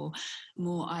headaches or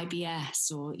more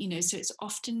IBS, or, so it's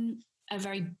often a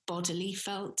very bodily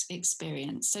felt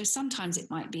experience. So sometimes it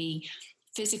might be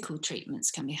physical treatments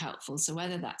can be helpful. So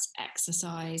whether that's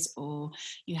exercise, or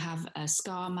you have a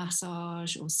scar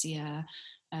massage, or see a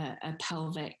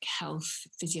pelvic health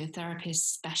physiotherapist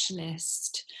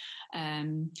specialist.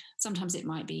 Sometimes it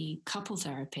might be couple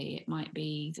therapy. It might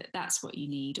be that's what you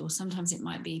need. Or sometimes it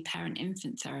might be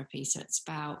parent-infant therapy. So it's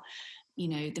about,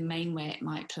 the main way it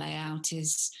might play out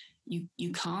is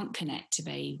you can't connect to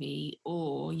baby,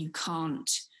 or you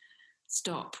can't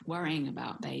stop worrying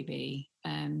about baby.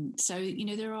 So,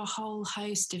 there are a whole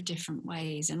host of different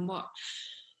ways. And what,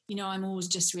 I'm always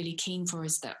just really keen for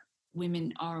is that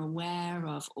women are aware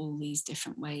of all these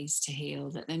different ways to heal,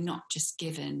 that they're not just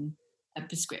given a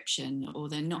prescription, or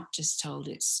they're not just told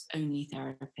it's only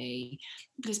therapy,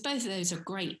 because both of those are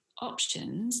great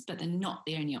options, but they're not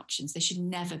the only options. They should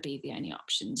never be the only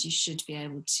options. You should be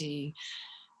able to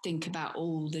think about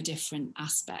all the different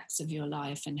aspects of your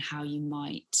life and how you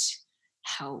might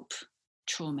help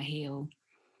trauma heal.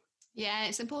 Yeah,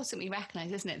 it's important we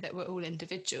recognise, isn't it, that we're all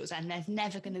individuals and there's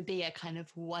never going to be a kind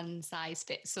of one size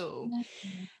fits all.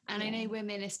 Mm-hmm. And I know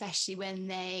women, especially when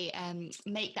they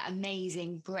make that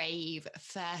amazing, brave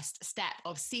first step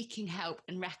of seeking help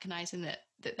and recognising that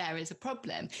there is a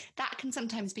problem, that can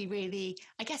sometimes be really,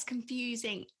 I guess,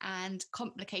 confusing and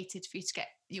complicated for you to get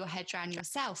your head around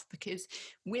yourself, because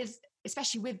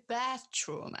especially with birth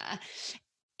trauma,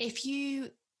 if you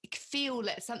feel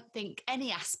that something,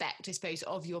 any aspect, I suppose,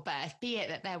 of your birth, be it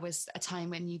that there was a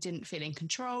time when you didn't feel in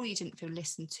control, you didn't feel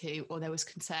listened to, or there was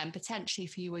concern potentially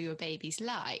for you or your baby's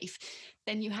life,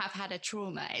 then you have had a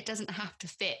trauma. It doesn't have to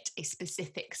fit a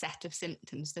specific set of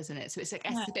symptoms, doesn't it? So it's, I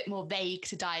guess, it's a bit more vague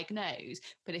to diagnose.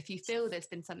 But if you feel there's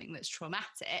been something that's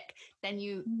traumatic, then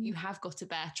you have got a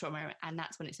birth trauma, and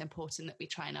that's when it's important that we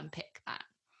try and unpick that.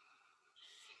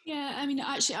 Yeah, I mean,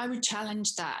 actually, I would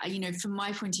challenge that, from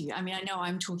my point of view. I mean, I know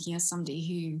I'm talking as somebody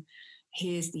who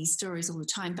hears these stories all the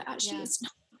time, but actually it's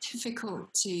not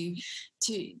difficult to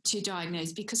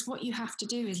diagnose, because what you have to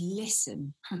do is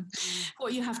listen.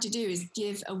 What you have to do is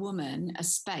give a woman a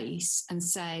space and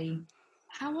say,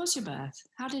 how was your birth?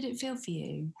 How did it feel for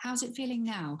you? How's it feeling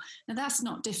now? Now, that's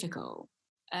not difficult.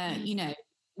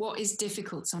 What is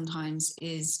difficult sometimes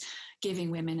is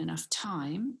giving women enough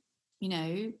time,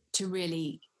 to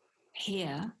really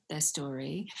hear their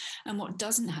story. And what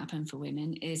doesn't happen for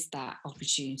women is that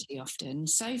opportunity often.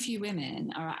 So few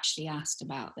women are actually asked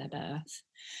about their birth.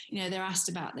 They're asked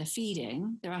about their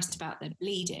feeding, they're asked about their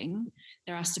bleeding,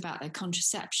 they're asked about their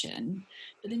contraception,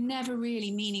 but they're never really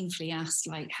meaningfully asked,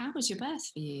 like, how was your birth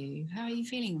for you? How are you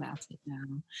feeling about it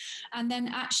now? And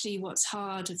then actually what's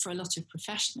hard for a lot of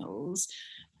professionals,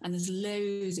 and there's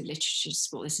loads of literature to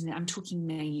support this, and I'm talking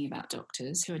mainly about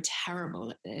doctors who are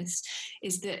terrible at this,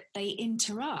 is that they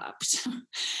interrupt.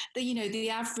 The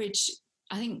average,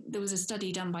 I think there was a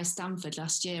study done by Stanford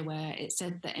last year where it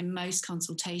said that in most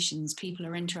consultations, people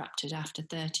are interrupted after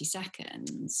 30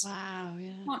 seconds. Wow, yeah.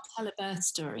 You can't tell a birth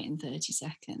story in 30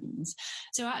 seconds.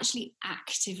 So actually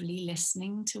actively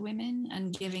listening to women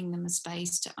and giving them a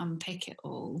space to unpick it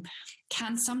all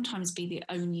can sometimes be the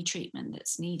only treatment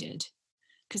that's needed,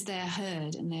 because they're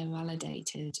heard and they're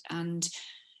validated. And,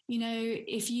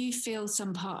 if you feel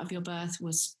some part of your birth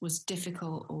was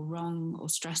difficult or wrong or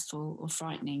stressful or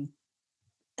frightening,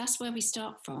 that's where we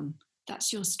start from.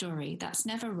 That's your story. That's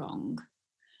never wrong.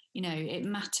 It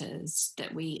matters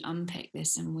that we unpick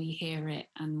this and we hear it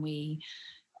and we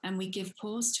give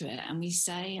pause to it and we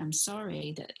say, I'm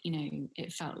sorry that,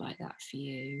 it felt like that for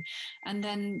you. And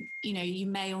then, you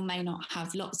may or may not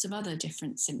have lots of other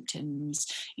different symptoms.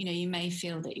 You may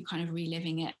feel that you're kind of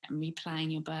reliving it and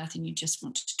replaying your birth and you just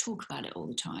want to talk about it all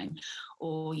the time,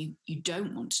 or you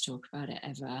don't want to talk about it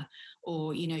ever,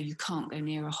 or, you can't go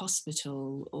near a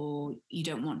hospital, or you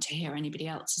don't want to hear anybody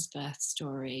else's birth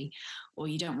story, or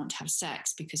you don't want to have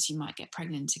sex because you might get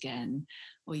pregnant again,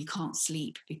 or you can't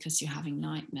sleep because you're having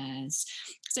nightmares.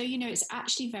 So, it's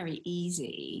actually very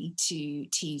easy to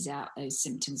tease out those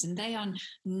symptoms, and they are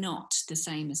not the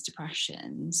same as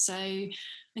depression. So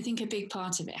I think a big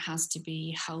part of it has to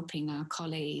be helping our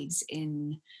colleagues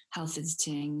in health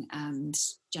visiting and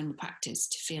general practice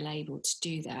to feel able to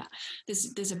do that.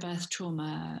 There's a birth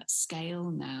trauma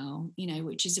scale now,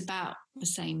 which is about the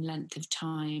same length of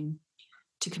time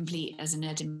to complete as an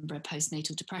Edinburgh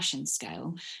postnatal depression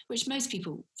scale, which most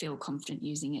people feel confident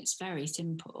using. It's very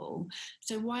simple.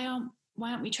 So why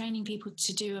aren't we training people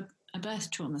to do a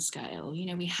birth trauma scale?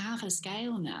 We have a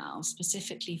scale now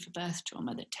specifically for birth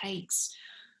trauma that takes,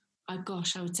 I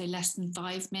would say less than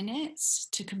 5 minutes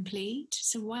to complete.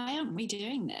 So why aren't we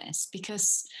doing this?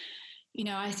 Because,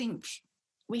 I think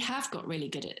we have got really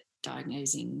good at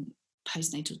diagnosing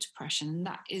postnatal depression, and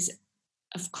that is,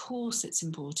 of course, it's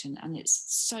important and it's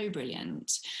so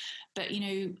brilliant, but,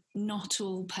 not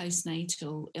all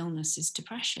postnatal illness is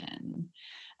depression.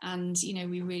 And,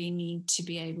 we really need to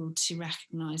be able to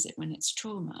recognise it when it's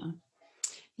trauma.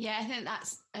 Yeah, I think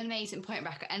that's an amazing point,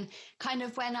 Rebecca. And kind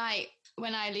of when I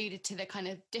alluded to the kind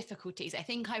of difficulties, I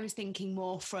think I was thinking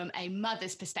more from a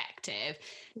mother's perspective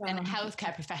than a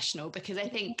healthcare professional, because I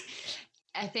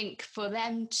think for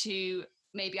them to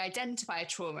maybe identify a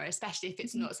trauma, especially if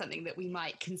it's not something that we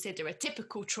might consider a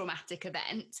typical traumatic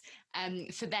event,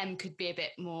 for them could be a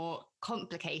bit more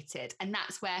complicated. And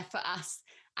that's where for us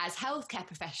as healthcare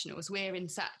professionals, we're in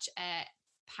such a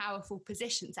powerful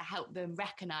position to help them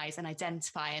recognize and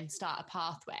identify and start a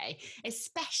pathway,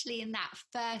 especially in that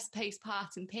first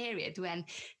postpartum period when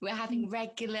we're having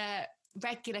regular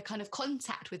kind of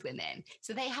contact with women.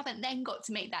 So they haven't then got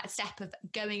to make that step of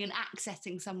going and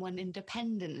accessing someone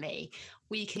independently.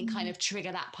 We can kind of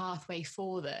trigger that pathway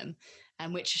for them,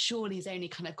 which surely has only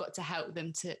kind of got to help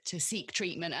them to seek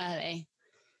treatment early.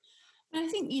 And I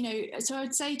think, so I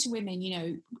would say to women,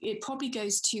 it probably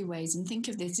goes two ways. And think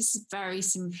of this is very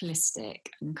simplistic,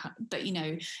 but,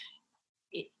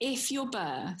 if your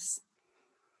birth,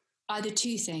 either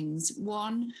two things.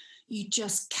 One, you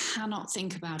just cannot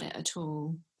think about it at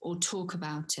all or talk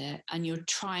about it. And you're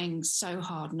trying so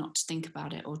hard not to think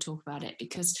about it or talk about it,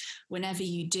 because whenever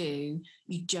you do,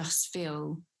 you just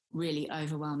feel really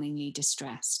overwhelmingly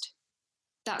distressed.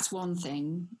 That's one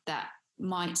thing that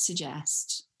might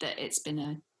suggest that it's been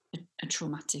a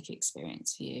traumatic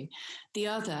experience for you. The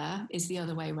other is the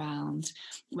other way around,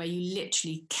 where you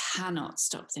literally cannot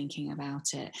stop thinking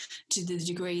about it to the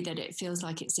degree that it feels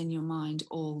like it's in your mind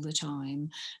all the time.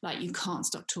 Like you can't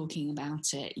stop talking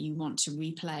about it. You want to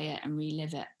replay it and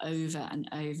relive it over and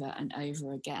over and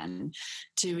over again,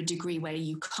 to a degree where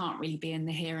you can't really be in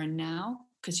the here and now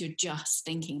because you're just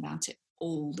thinking about it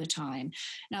all the time.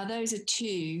 Now, those are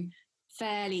two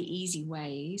fairly easy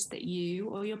ways that you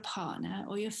or your partner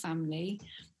or your family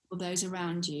or those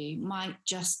around you might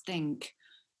just think,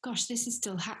 gosh, this is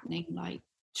still happening like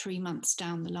 3 months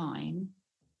down the line.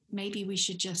 Maybe we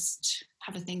should just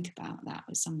have a think about that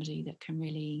with somebody that can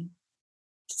really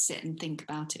sit and think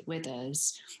about it with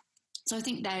us. So I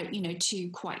think they're, two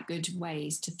quite good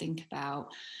ways to think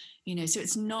about, so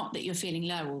it's not that you're feeling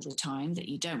low all the time, that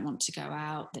you don't want to go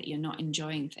out, that you're not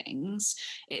enjoying things.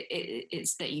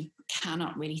 It's that you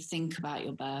cannot really think about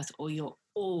your birth, or you're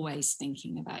always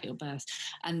thinking about your birth.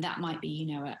 And that might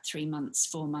be, at 3 months,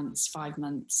 4 months, 5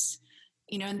 months,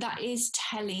 and that is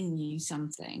telling you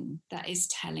something. That is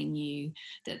telling you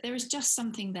that there is just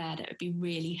something there that would be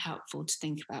really helpful to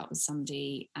think about with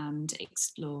somebody and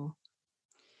explore.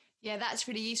 Yeah, that's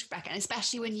really useful, Rebecca. And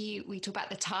especially when we talk about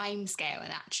the time scale,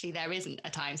 and actually there isn't a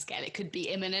time scale. It could be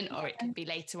imminent, or it could be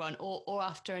later on, or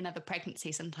after another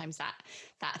pregnancy. Sometimes that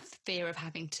fear of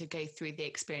having to go through the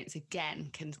experience again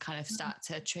can kind of start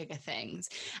to trigger things.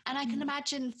 And I can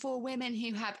imagine for women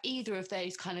who have either of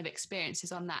those kind of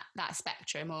experiences on that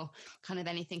spectrum, or kind of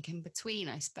anything in between,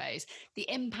 I suppose, the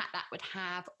impact that would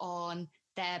have on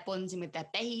their bonding with their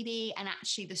baby, and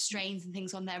actually the strains and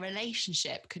things on their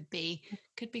relationship could be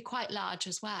quite large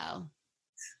as well.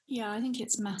 Yeah, I think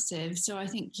it's massive. So I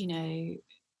think, and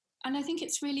I think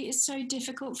it's so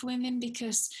difficult for women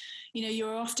because,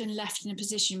 you're often left in a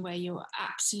position where you're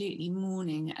absolutely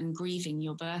mourning and grieving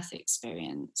your birth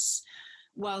experience,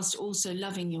 whilst also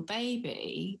loving your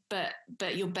baby,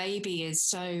 but your baby is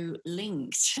so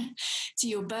linked to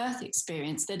your birth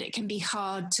experience that it can be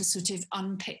hard to sort of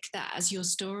unpick that as your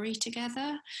story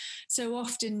together. So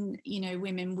often,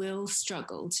 women will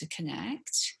struggle to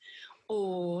connect,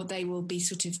 or they will be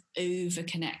sort of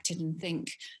over-connected and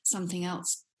think something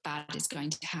else bad is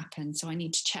going to happen. So I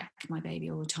need to check my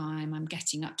baby all the time. I'm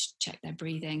getting up to check their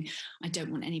breathing. I don't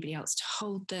want anybody else to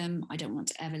hold them. I don't want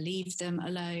to ever leave them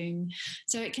alone.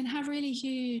 So it can have really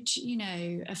huge,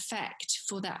 effect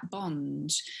for that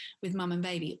bond with mum and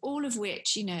baby, all of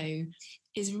which,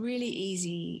 is really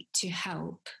easy to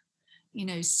help,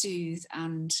 soothe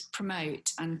and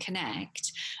promote and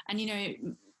connect. And,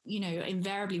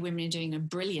 invariably women are doing a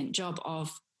brilliant job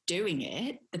of doing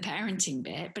it, the parenting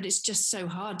bit, but it's just so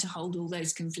hard to hold all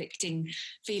those conflicting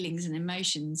feelings and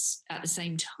emotions at the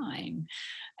same time.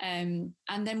 And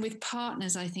then with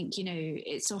partners, I think,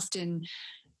 it's often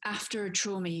after a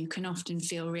trauma, you can often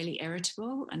feel really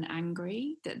irritable and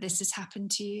angry that this has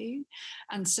happened to you.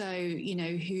 And so,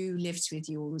 who lives with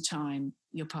you all the time?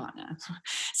 Your partner.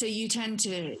 So you tend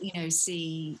to,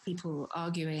 see people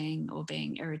arguing or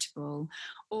being irritable,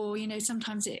 or,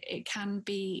 sometimes it can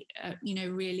be,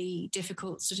 really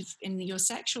difficult sort of in your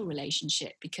sexual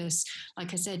relationship because,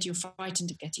 like I said, you're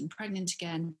frightened of getting pregnant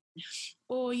again.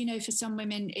 Or, for some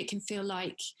women, it can feel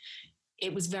like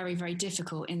it was very, very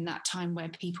difficult in that time where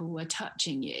people were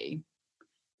touching you,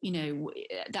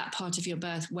 that part of your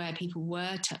birth where people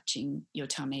were touching your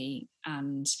tummy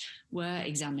and were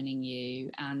examining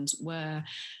you and were,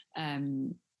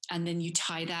 and then you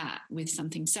tie that with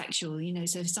something sexual,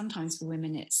 so sometimes for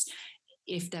women, it's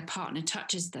if their partner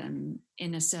touches them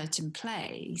in a certain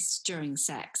place during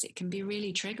sex, it can be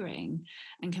really triggering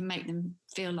and can make them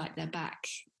feel like they're back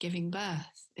giving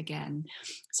birth again.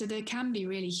 So there can be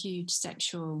really huge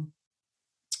sexual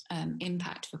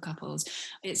impact for couples.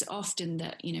 It's often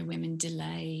that, women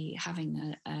delay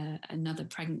having another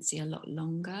pregnancy a lot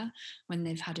longer when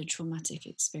they've had a traumatic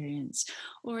experience.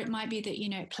 Or it might be that,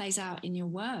 it plays out in your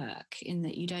work, in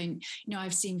that you don't,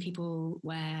 I've seen people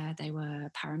where they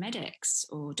were paramedics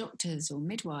or doctors or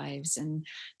midwives and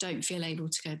don't feel able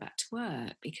to go back to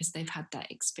work because they've had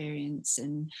that experience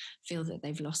and feel that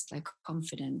they've lost their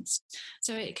confidence.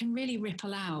 So it can really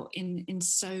ripple out in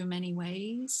so many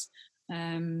ways.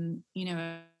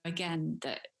 Again,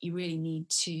 that you really need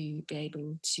to be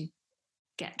able to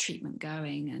get treatment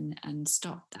going and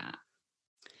stop that.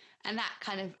 And that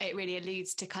it really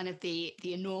alludes to kind of the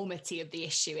enormity of the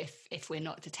issue if we're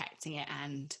not detecting it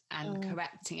and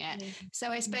correcting it. So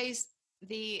I suppose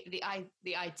the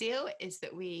ideal is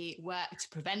that we work to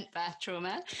prevent birth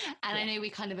trauma. And I know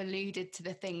we kind of alluded to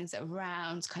the things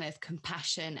around kind of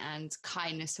compassion and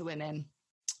kindness for women.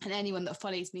 And anyone that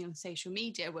follows me on social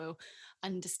media will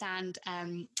understand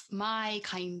my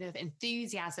kind of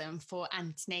enthusiasm for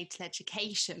antenatal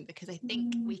education, because I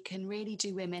think we can really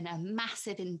do women a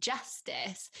massive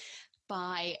injustice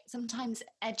by sometimes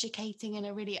educating in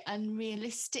a really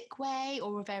unrealistic way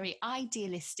or a very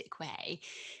idealistic way,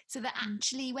 so that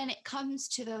actually when it comes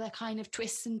to the kind of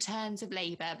twists and turns of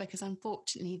labour, because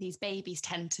unfortunately these babies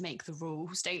tend to make the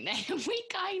rules, don't they? And we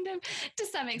kind of, to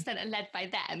some extent, are led by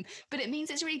them. But it means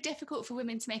it's really difficult for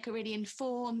women to make a really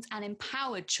informed and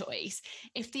empowered choice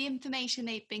if the information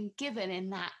they've been given in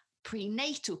that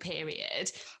prenatal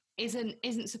period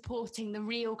isn't supporting the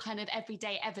real kind of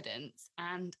everyday evidence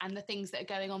and the things that are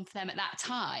going on for them at that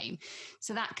time.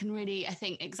 So that can really, I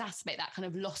think, exacerbate that kind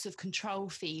of loss of control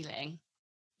feeling.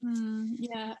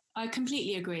 Yeah, I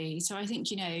completely agree. So I think,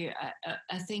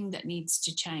 a thing that needs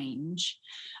to change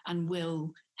and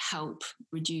will help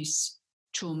reduce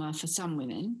trauma for some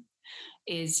women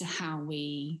is how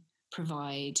we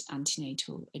provide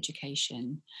antenatal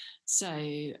education. So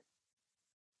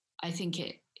I think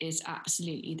it is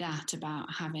absolutely that,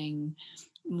 about having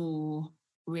more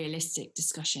realistic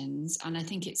discussions. And I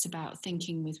think it's about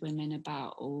thinking with women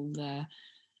about all the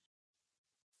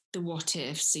what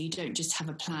ifs. So you don't just have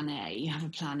a plan A, you have a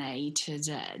plan A to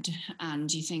Z.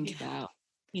 And you think about,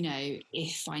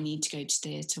 if I need to go to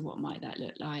theatre, what might that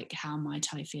look like? How might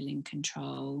I feel in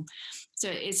control? So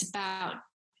it's about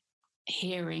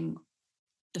hearing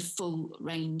the full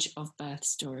range of birth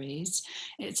stories.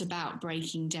 It's about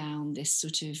breaking down this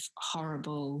sort of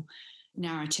horrible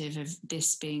narrative of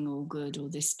this being all good or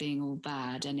this being all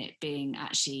bad, and it being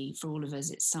actually, for all of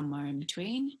us, it's somewhere in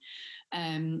between.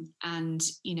 And,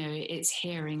 it's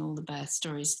hearing all the birth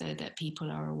stories so that people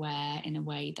are aware in a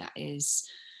way that is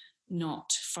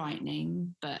not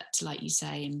frightening, but, like you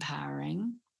say,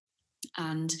 empowering.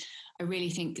 And I really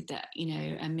think that,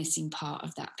 a missing part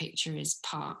of that picture is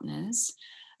partners,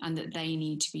 and that they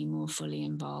need to be more fully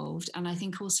involved. And I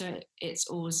think also it's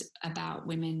always about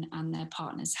women and their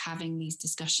partners having these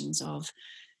discussions of,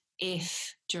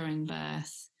 if during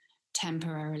birth,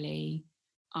 temporarily,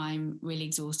 I'm really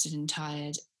exhausted and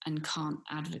tired and can't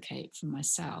advocate for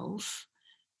myself,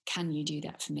 can you do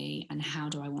that for me? And how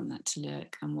do I want that to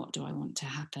look? And what do I want to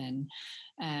happen?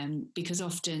 Because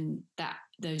often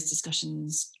those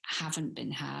discussions haven't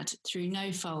been had through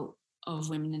no fault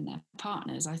of women and their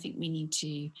partners. I think we need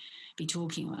to be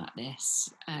talking about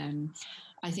this.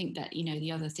 I think that,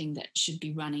 the other thing that should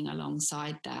be running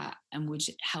alongside that and would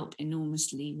help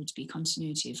enormously would be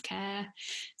continuity of care.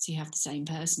 So you have the same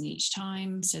person each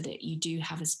time, so that you do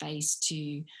have a space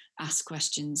to ask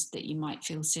questions that you might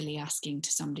feel silly asking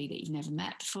to somebody that you've never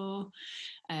met before.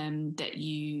 That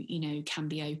you can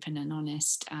be open and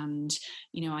honest, and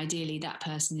ideally that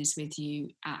person is with you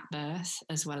at birth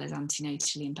as well as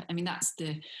antenatally. I mean, that's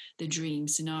the dream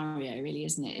scenario, really,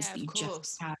 isn't it? Is that you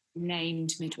just have a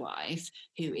named midwife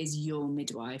who is your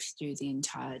midwife through the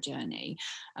entire journey.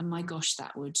 And my gosh,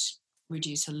 that would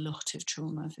reduce a lot of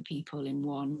trauma for people in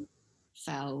one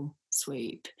fell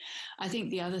swoop. I think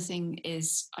the other thing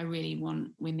is, I really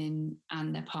want women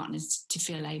and their partners to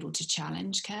feel able to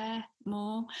challenge care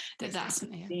more, that's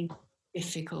not being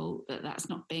difficult, that's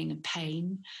not being a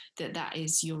pain, that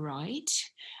is your right.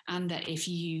 And that if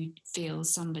you feel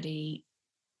somebody,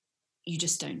 you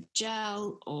just don't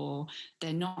gel, or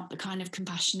they're not the kind of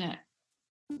compassionate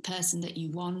person that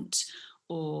you want,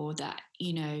 or that,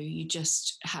 you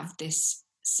just have this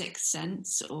sixth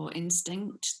sense or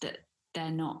instinct that they're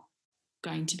not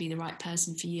going to be the right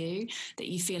person for you, that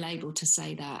you feel able to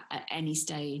say that at any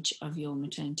stage of your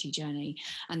maternity journey,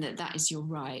 and that is your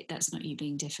right. That's not you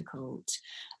being difficult.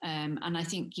 And I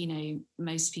think,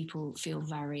 most people feel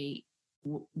very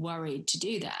worried to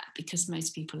do that, because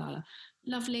most people are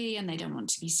lovely and they don't want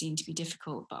to be seen to be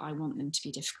difficult, but I want them to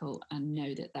be difficult and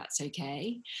know that that's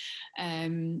okay.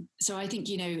 So I think,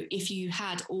 if you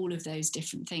had all of those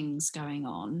different things going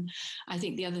on, I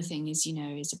think the other thing is,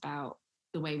 is about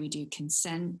the way we do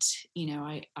consent.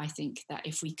 I think that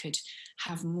if we could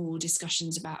have more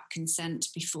discussions about consent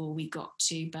before we got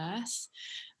to birth,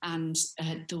 and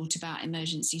had thought about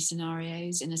emergency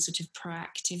scenarios in a sort of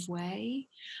proactive way,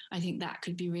 I think that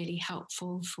could be really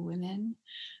helpful for women.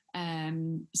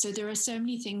 So there are so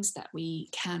many things that we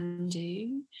can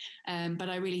do, but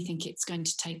I really think it's going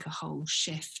to take a whole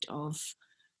shift of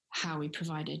how we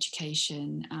provide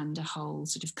education and a whole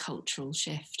sort of cultural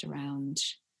shift around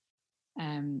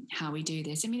how we do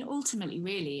this. I mean, ultimately,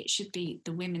 really, it should be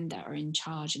the women that are in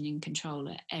charge and in control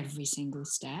at every single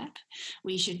step.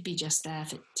 We should be just there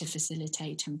to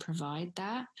facilitate and provide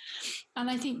that. And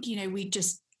I think, we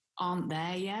just aren't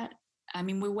there yet. I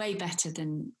mean, we're way better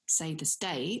than, say, the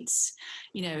States,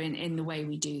 in the way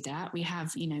we do that. We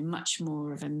have, much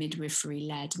more of a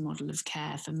midwifery-led model of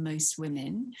care for most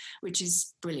women, which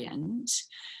is brilliant.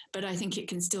 But I think it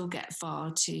can still get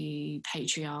far too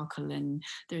patriarchal, and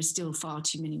there are still far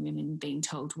too many women being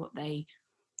told what they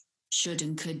should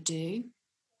and could do.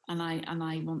 And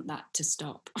I want that to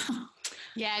stop.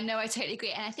 Yeah, no, I totally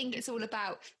agree. And I think it's all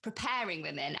about preparing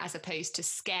women as opposed to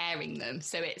scaring them.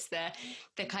 So it's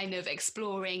the kind of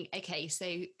exploring, okay,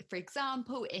 so for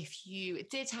example, if you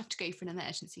did have to go for an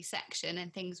emergency section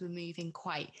and things were moving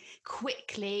quite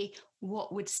quickly,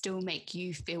 what would still make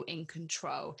you feel in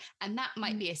control? And that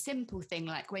might be a simple thing,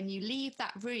 like when you leave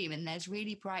that room and there's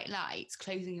really bright lights,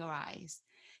 closing your eyes,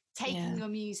 taking your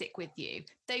music with you,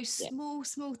 those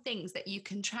small things that you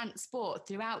can transport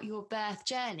throughout your birth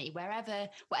journey,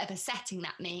 whatever setting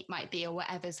that might be, or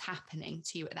whatever's happening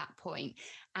to you at that point.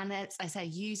 And as I say,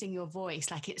 using your voice,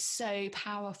 like, it's so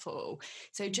powerful.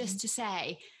 So just to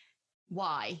say,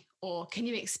 why, or can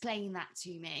you explain that to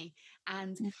me?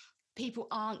 And people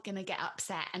aren't going to get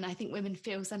upset. And I think women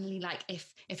feel suddenly like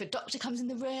if a doctor comes in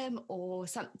the room or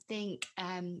something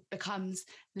becomes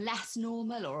less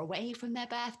normal or away from their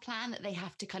birth plan, that they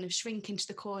have to kind of shrink into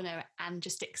the corner and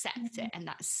just accept it. And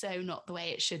that's so not the way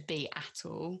it should be at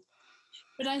all.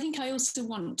 But I think I also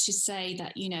want to say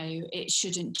that, it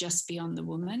shouldn't just be on the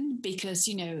woman, because,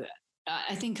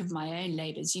 I think of my own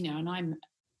labours, and I'm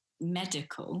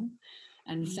medical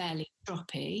and fairly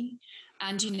stroppy.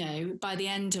 And, by the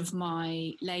end of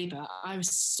my labour, I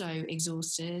was so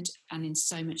exhausted and in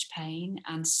so much pain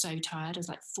and so tired. I was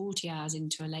like 40 hours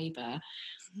into a labour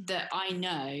that I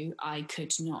know I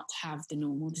could not have the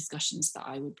normal discussions that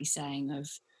I would be saying of,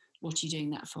 what are you doing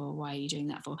that for? Why are you doing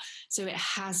that for? So it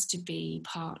has to be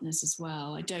partners as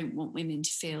well. I don't want women to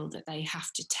feel that they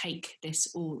have to take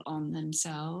this all on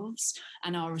themselves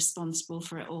and are responsible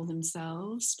for it all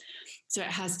themselves. So it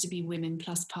has to be women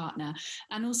plus partner.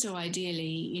 And also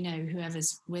ideally,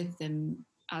 whoever's with them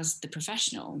as the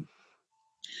professional.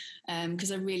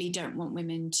 Because I really don't want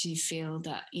women to feel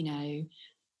that,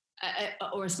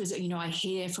 or I suppose, I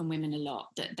hear from women a lot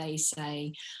that they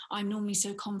say, I'm normally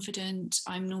so confident,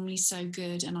 I'm normally so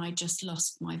good, and I just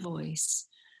lost my voice.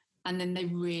 And then they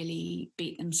really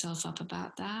beat themselves up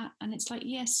about that. And it's like,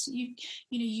 yes,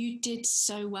 you did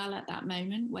so well at that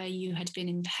moment where you had been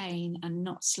in pain and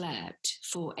not slept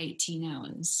for 18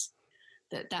 hours.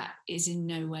 That is in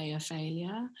no way a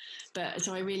failure. But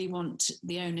so I really want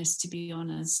the onus to be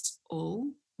on us all,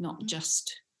 not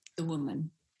just the woman.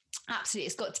 Absolutely,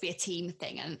 it's got to be a team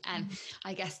thing, and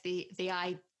I guess the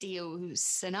ideal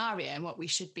scenario and what we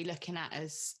should be looking at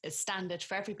as standard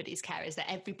for everybody's care is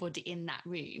that everybody in that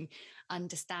room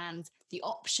understands the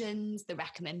options, the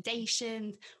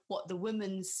recommendations, what the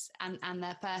woman's and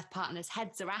their birth partner's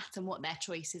heads are at and what their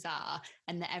choices are,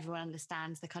 and that everyone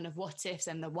understands the kind of what ifs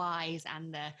and the whys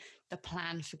and the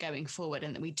plan for going forward,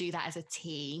 and that we do that as a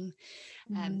team.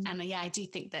 And I do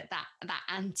think that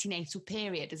antenatal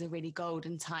period is a really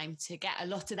golden time to get a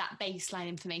lot of that baseline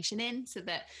information in, so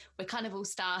that we're kind of all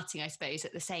starting, I suppose,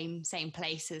 at the same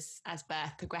place as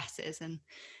birth progresses, and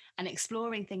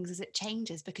exploring things as it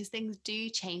changes, because things do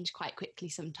change quite quickly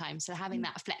sometimes. So having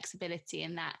that flexibility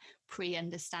and that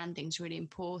pre-understanding is really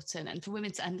important. And for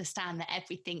women to understand that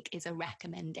everything is a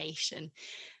recommendation.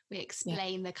 We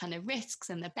explain the kind of risks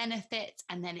and the benefits,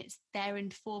 and then it's their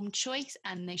informed choice,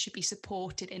 and they should be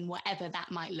supported in whatever that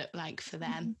might look like for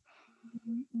them.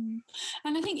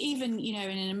 And I think even, in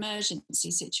an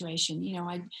emergency situation,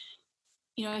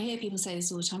 I hear people say this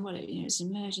all the time, it's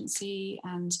an emergency.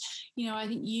 And, I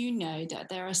think that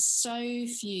there are so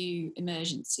few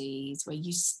emergencies where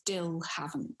you still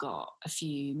haven't got a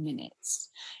few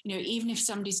minutes. Even if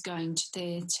somebody's going to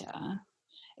theatre,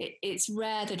 it's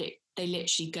rare that they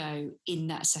literally go in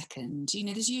that second. You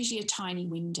know, there's usually a tiny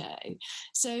window.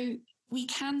 So we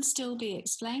can still be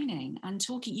explaining and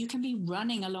talking. You can be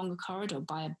running along a corridor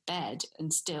by a bed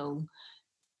and still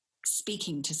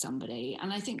speaking to somebody.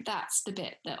 And I think that's the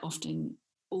bit that often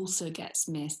also gets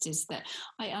missed, is that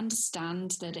I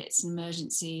understand that it's an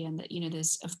emergency and that, you know,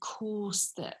 there's, of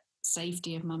course, that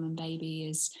safety of mum and baby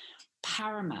is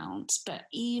paramount. But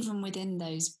even within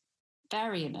those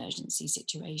very emergency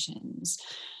situations,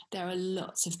 there are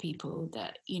lots of people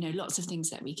that, you know, lots of things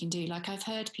that we can do. Like I've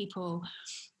heard people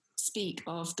speak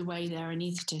of the way their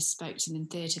anaesthetist spoke to them in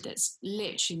theatre that's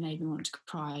literally made me want to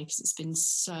cry, because it's been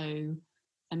so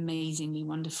amazingly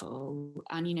wonderful.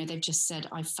 And, you know, they've just said,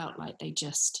 I felt like they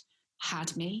just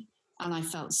had me and I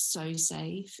felt so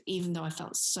safe, even though I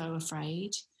felt so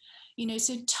afraid. You know,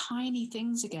 so tiny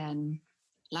things again,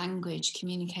 language,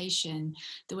 communication,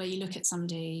 the way you look at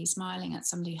somebody, smiling at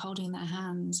somebody, holding their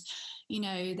hands, you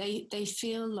know, they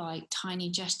feel like tiny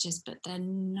gestures, but they're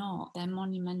not. They're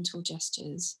monumental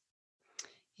gestures.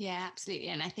 Yeah, absolutely.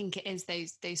 And I think it is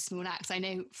those small acts. I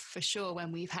know for sure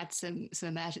when we've had some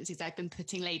emergencies, I've been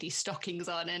putting ladies' stockings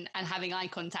on and having eye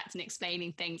contact and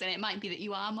explaining things. And it might be that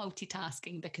you are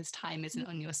multitasking because time isn't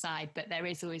on your side, but there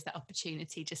is always that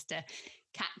opportunity just to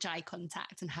catch eye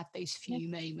contact and have those few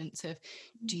moments of,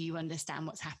 do you understand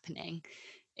what's happening?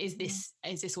 Is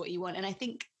this what you want? And I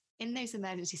think in those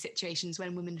emergency situations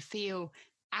when women feel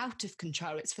out of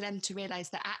control, it's for them to realise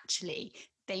that actually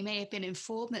they may have been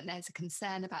informed that there's a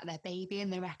concern about their baby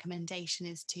and the recommendation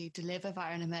is to deliver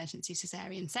via an emergency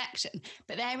cesarean section,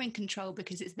 but they're in control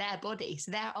because it's their body.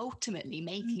 So they're ultimately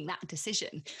making that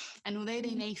decision. And although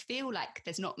they may feel like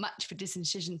there's not much for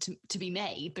decision to be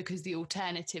made because the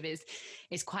alternative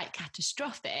is quite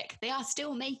catastrophic, they are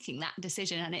still making that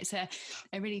decision. And it's a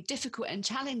really difficult and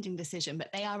challenging decision,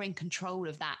 but they are in control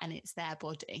of that and it's their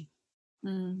body.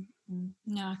 No,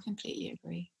 I completely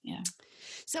agree. Yeah.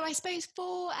 So I suppose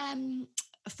for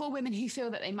women who feel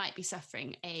that they might be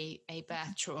suffering a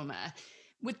birth trauma,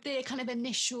 would the kind of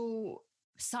initial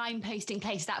signposting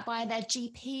place that by their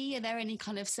GP? Are there any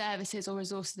kind of services or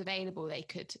resources available they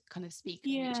could kind of speak?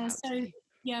 Yeah. So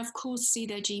yeah, of course, see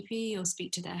their GP or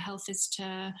speak to their health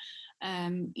visitor.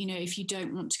 You know, if you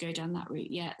don't want to go down that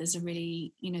route yet, there's a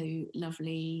really, you know,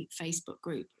 lovely Facebook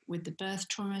group with the Birth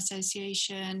Trauma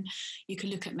Association. You can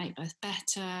look at Make Birth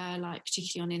Better, like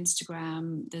particularly on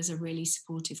Instagram. There's a really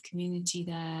supportive community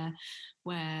there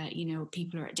where, you know,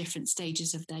 people are at different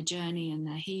stages of their journey and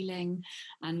their healing,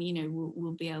 and, you know,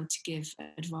 we'll be able to give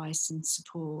advice and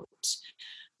support.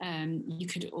 You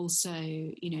could also,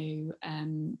 you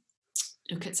know,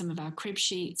 look at some of our crib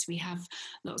sheets. We have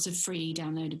lots of free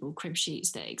downloadable crib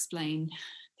sheets that explain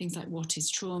things like what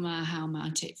is trauma, how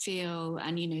might it feel,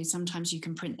 and, you know, sometimes you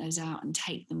can print those out and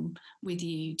take them with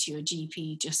you to your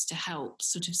GP just to help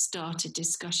sort of start a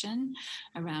discussion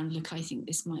around, look, I think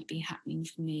this might be happening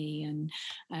for me.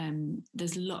 And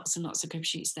there's lots and lots of crib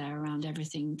sheets there around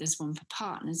everything. There's one for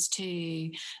partners too.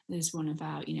 There's one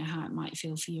about, you know, how it might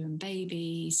feel for you and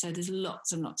baby. So there's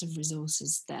lots and lots of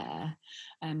resources there,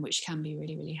 which can be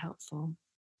really, really helpful.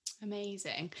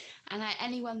 Amazing. And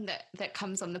anyone that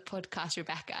comes on the podcast,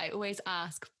 Rebecca, I always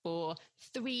ask for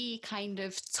 3 kind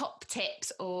of top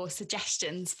tips or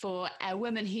suggestions for a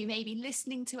woman who may be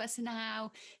listening to us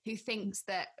now, who thinks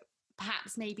that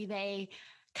perhaps maybe they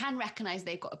can recognise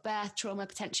they've got a birth trauma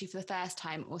potentially for the first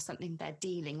time or something they're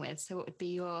dealing with. So what would be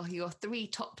your 3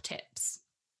 top tips?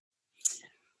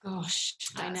 Gosh,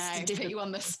 I know, put you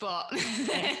on the spot.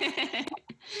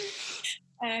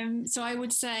 So I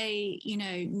would say, you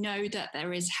know that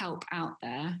there is help out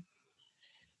there.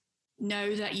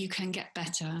 Know that you can get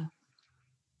better.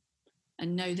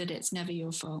 And know that it's never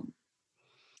your fault.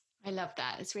 I love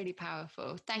that. It's really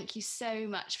powerful. Thank you so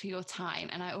much for your time.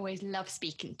 And I always love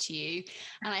speaking to you.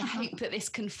 And I hope that this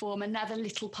can form another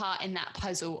little part in that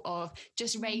puzzle of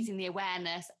just raising the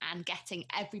awareness and getting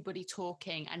everybody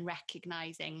talking and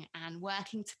recognising and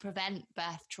working to prevent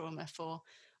birth trauma for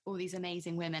all these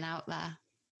amazing women out there.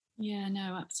 Yeah,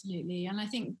 no, absolutely. And I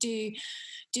think do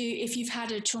if you've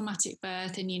had a traumatic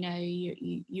birth and, you know,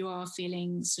 you are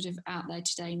feeling sort of out there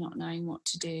today, not knowing what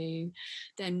to do,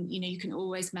 then, you know, you can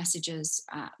always message us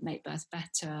at Make Birth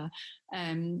Better.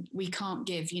 We can't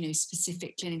give, you know,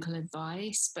 specific clinical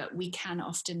advice, but we can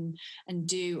often and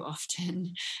do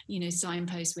often, you know,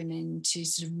 signpost women to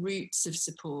sort of routes of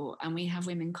support. And we have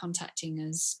women contacting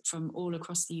us from all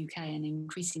across the UK and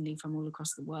increasingly from all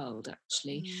across the world,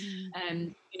 actually.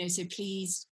 You know, so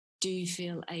please do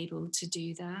feel able to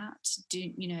do that. Do,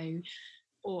 you know,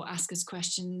 or ask us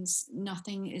questions.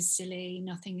 Nothing is silly,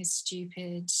 nothing is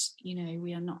stupid.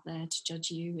 We are not there to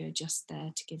judge you. We're just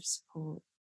there to give support.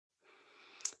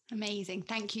 Amazing.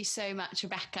 Thank you so much,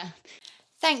 Rebecca.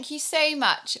 Thank you so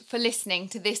much for listening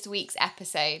to this week's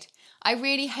episode. I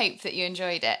really hope that you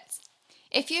enjoyed it.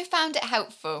 If you found it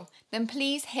helpful, then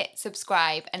please hit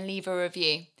subscribe and leave a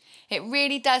review. It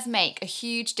really does make a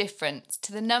huge difference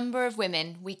to the number of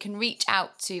women we can reach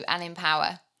out to and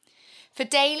empower. For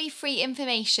daily free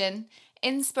information,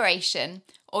 inspiration,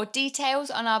 or details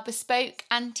on our bespoke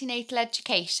antenatal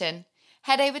education,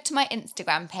 head over to my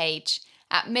Instagram page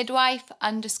at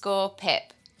midwife_Pip.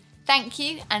 Thank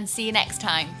you and see you next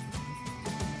time.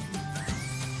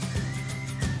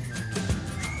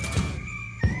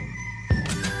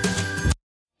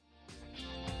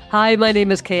 Hi, my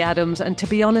name is Kay Adams, and to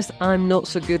be honest, I'm not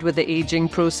so good with the ageing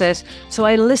process, so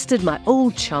I enlisted my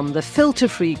old chum, the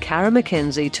filter-free Cara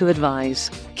McKenzie, to advise.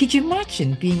 Could you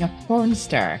imagine being a porn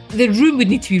star? The room would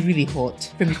need to be really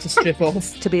hot for me to strip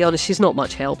off. To be honest, she's not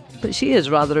much help, but she is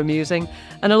rather amusing.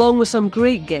 And along with some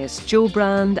great guests, Jo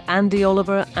Brand, Andy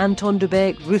Oliver, Anton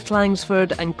Dubek, Ruth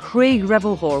Langsford and Craig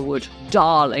Revel-Horwood,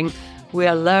 darling, we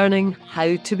are learning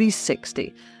how to be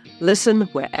 60. Listen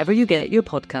wherever you get your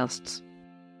podcasts.